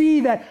we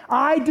see that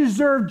I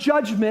deserve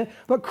judgment,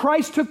 but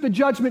Christ took the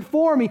judgment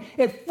for me,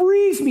 it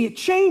frees me, it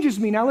changes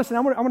me. Now listen, I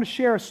want to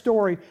share a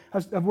story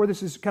of where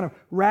this has kind of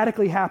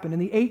radically happened. In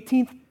the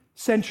 18th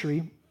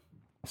century,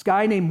 this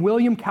guy named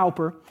William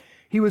Cowper,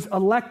 he was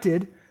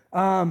elected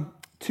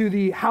to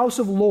the House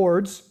of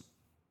Lords,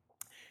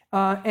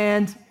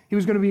 and he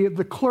was going to be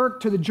the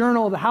clerk to the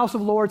Journal of the House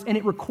of Lords, and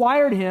it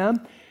required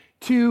him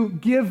to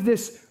give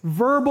this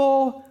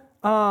verbal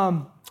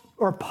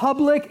or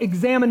public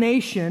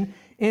examination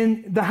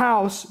in the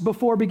House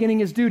before beginning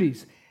his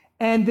duties.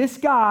 And this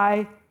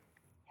guy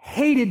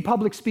hated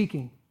public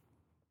speaking.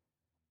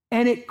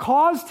 And it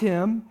caused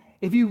him,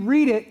 if you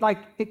read it,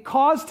 it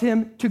caused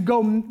him to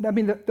go,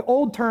 the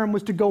old term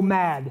was to go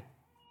mad.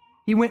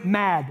 He went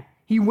mad.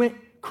 He went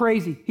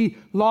crazy. He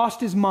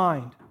lost his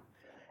mind.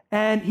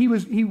 And he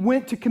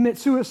went to commit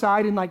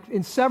suicide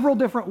in several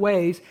different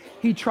ways.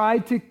 He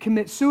tried to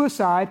commit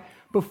suicide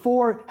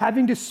before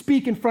having to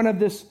speak in front of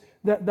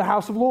the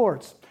House of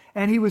Lords.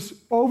 And he was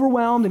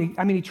overwhelmed,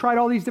 and he tried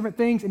all these different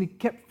things, and he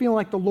kept feeling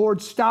like the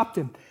Lord stopped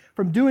him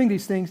from doing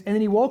these things. And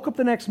then he woke up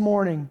the next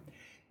morning,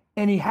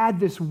 and he had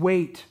this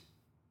weight.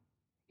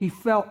 He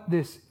felt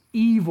this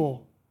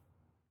evil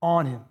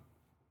on him,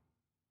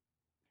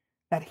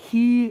 that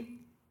he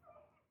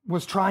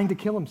was trying to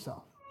kill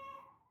himself.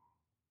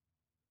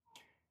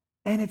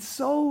 And it's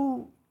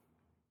so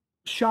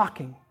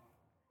shocking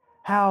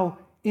how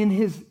in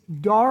his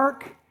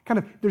dark,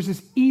 there's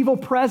this evil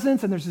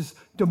presence and there's this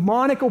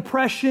demonic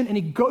oppression, and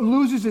he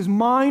loses his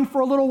mind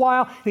for a little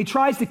while, and he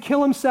tries to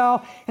kill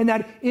himself, and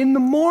that in the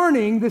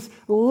morning, this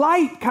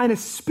light kind of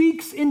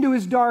speaks into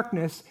his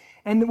darkness.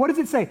 And what does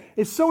it say?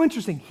 It's so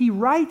interesting. He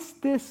writes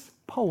this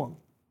poem,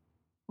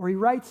 or he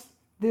writes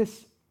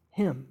this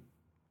hymn.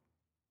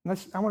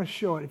 I want to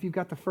show it. If you've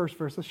got the first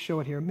verse, let's show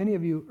it here. Many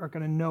of you are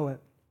going to know it.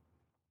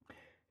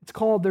 It's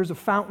called "There's a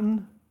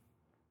Fountain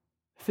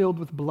Filled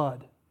with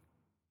Blood."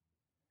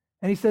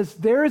 And he says,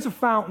 there is a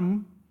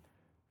fountain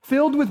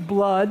filled with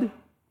blood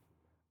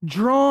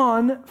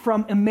drawn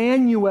from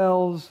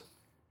Emmanuel's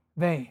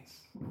veins.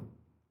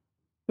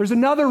 There's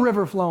another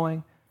river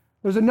flowing.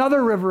 There's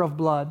another river of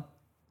blood.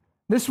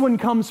 This one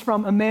comes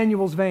from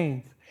Emmanuel's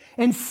veins.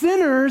 And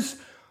sinners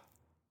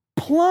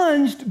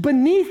plunged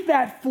beneath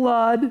that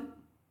flood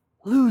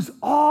lose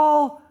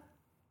all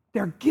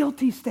their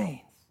guilty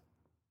stains.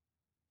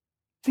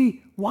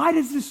 See, why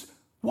does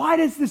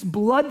this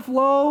blood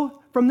flow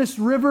from this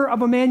river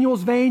of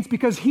Emmanuel's veins?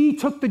 Because he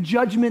took the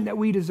judgment that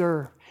we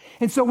deserve.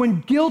 And so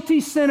when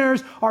guilty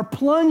sinners are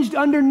plunged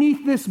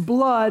underneath this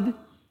blood,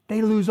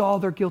 they lose all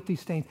their guilty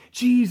stains.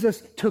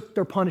 Jesus took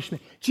their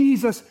punishment.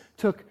 Jesus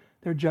took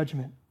their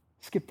judgment.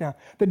 Skip down.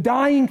 The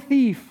dying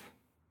thief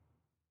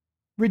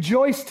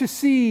rejoiced to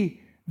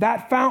see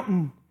that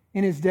fountain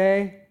in his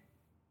day.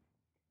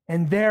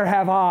 and there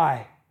have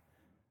I,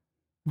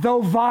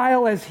 though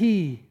vile as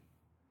he,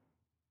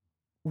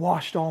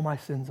 washed all my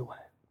sins away.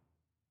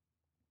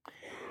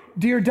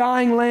 Dear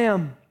dying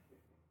Lamb,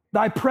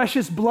 thy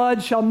precious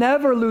blood shall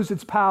never lose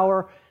its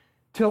power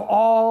till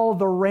all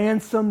the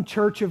ransomed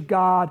church of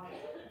God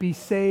be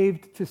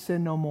saved to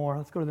sin no more.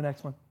 Let's go to the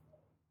next one.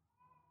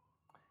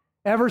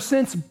 Ever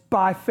since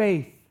by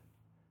faith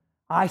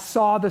I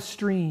saw the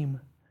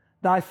stream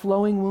thy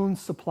flowing wounds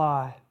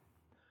supply,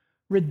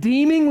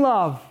 redeeming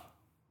love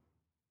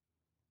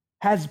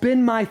has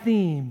been my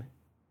theme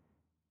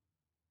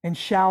and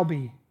shall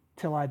be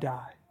till I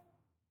die.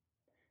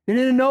 And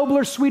in a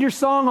nobler, sweeter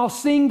song, I'll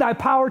sing thy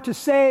power to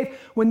save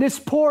when this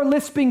poor,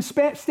 lisping,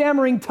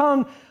 stammering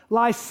tongue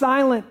lies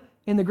silent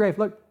in the grave.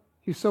 Look,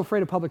 he was so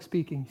afraid of public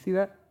speaking. See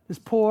that? This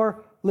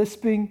poor,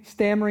 lisping,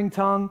 stammering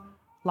tongue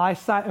lies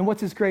silent. And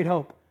what's his great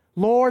hope?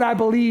 Lord, I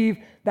believe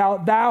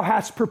thou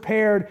hast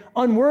prepared,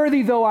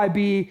 unworthy though I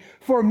be,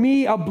 for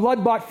me a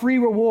blood-bought free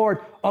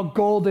reward, a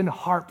golden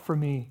harp for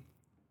me.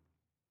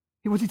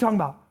 What's he talking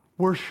about?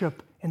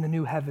 Worship in the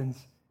new heavens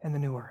and the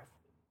new earth.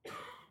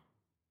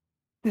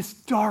 This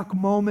dark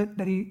moment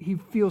that he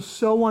feels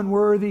so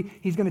unworthy,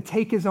 he's going to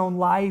take his own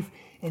life.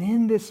 And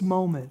in this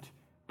moment,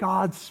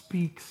 God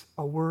speaks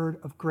a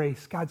word of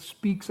grace. God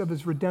speaks of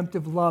his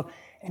redemptive love,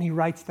 and he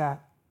writes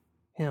that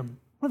hymn.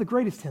 One of the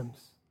greatest hymns.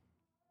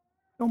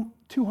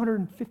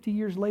 250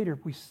 years later,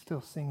 we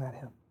still sing that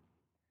hymn.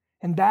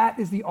 And that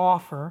is the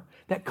offer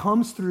that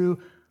comes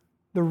through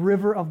the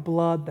river of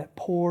blood that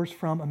pours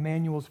from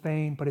Emmanuel's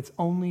vein, but it's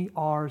only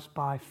ours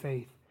by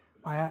faith.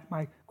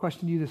 My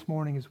question to you this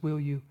morning is, will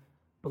you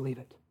believe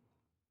it?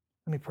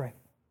 Let me pray.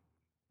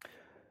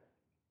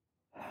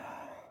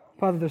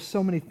 Father, there's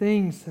so many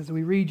things as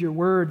we read your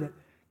word that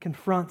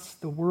confronts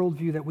the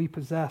worldview that we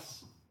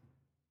possess,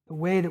 the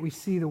way that we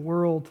see the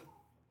world.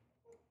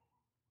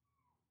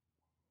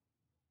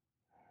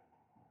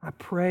 I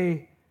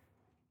pray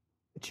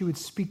that you would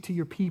speak to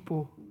your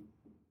people,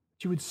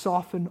 that you would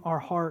soften our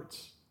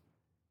hearts,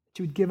 that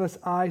you would give us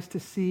eyes to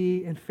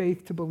see and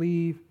faith to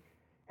believe,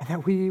 and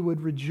that we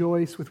would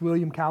rejoice with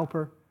William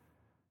Cowper,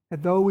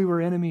 that though we were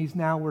enemies,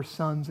 now we're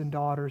sons and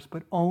daughters,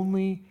 but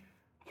only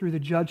through the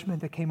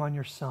judgment that came on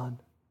your Son.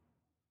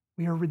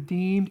 We are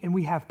redeemed and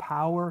we have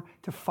power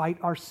to fight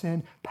our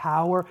sin,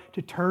 power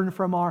to turn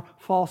from our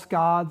false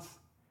gods,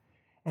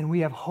 and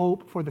we have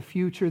hope for the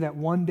future that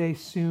one day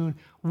soon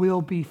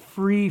we'll be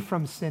free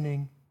from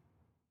sinning.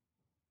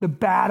 The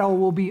battle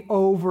will be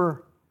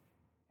over,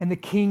 and the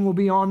King will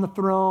be on the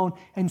throne,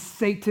 and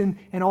Satan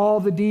and all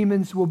the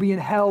demons will be in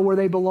hell where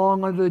they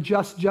belong under the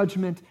just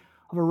judgment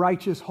of a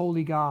righteous,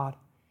 holy God.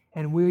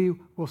 And we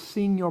will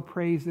sing your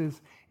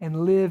praises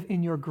and live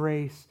in your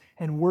grace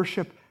and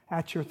worship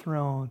at your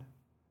throne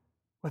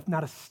with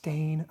not a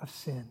stain of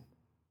sin.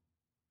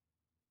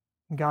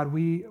 And God,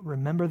 we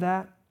remember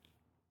that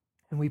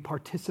and we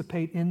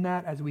participate in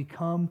that as we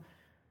come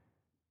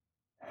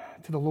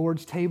to the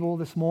Lord's table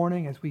this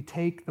morning, as we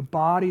take the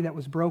body that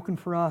was broken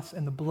for us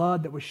and the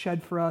blood that was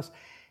shed for us,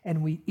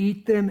 and we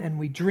eat them and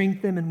we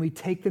drink them and we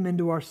take them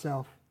into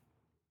ourselves.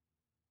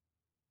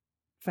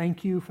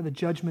 Thank you for the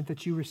judgment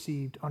that you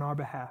received on our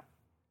behalf.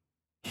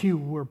 You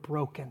were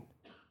broken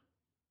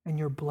and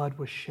your blood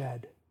was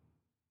shed.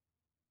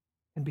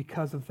 And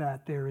because of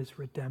that, there is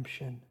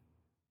redemption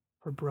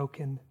for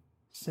broken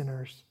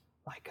sinners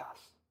like us.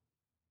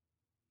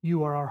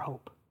 You are our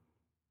hope.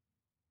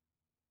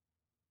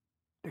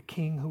 The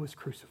King who was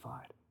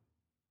crucified.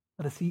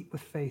 Let us eat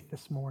with faith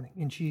this morning.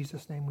 In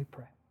Jesus' name we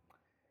pray.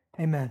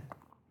 Amen.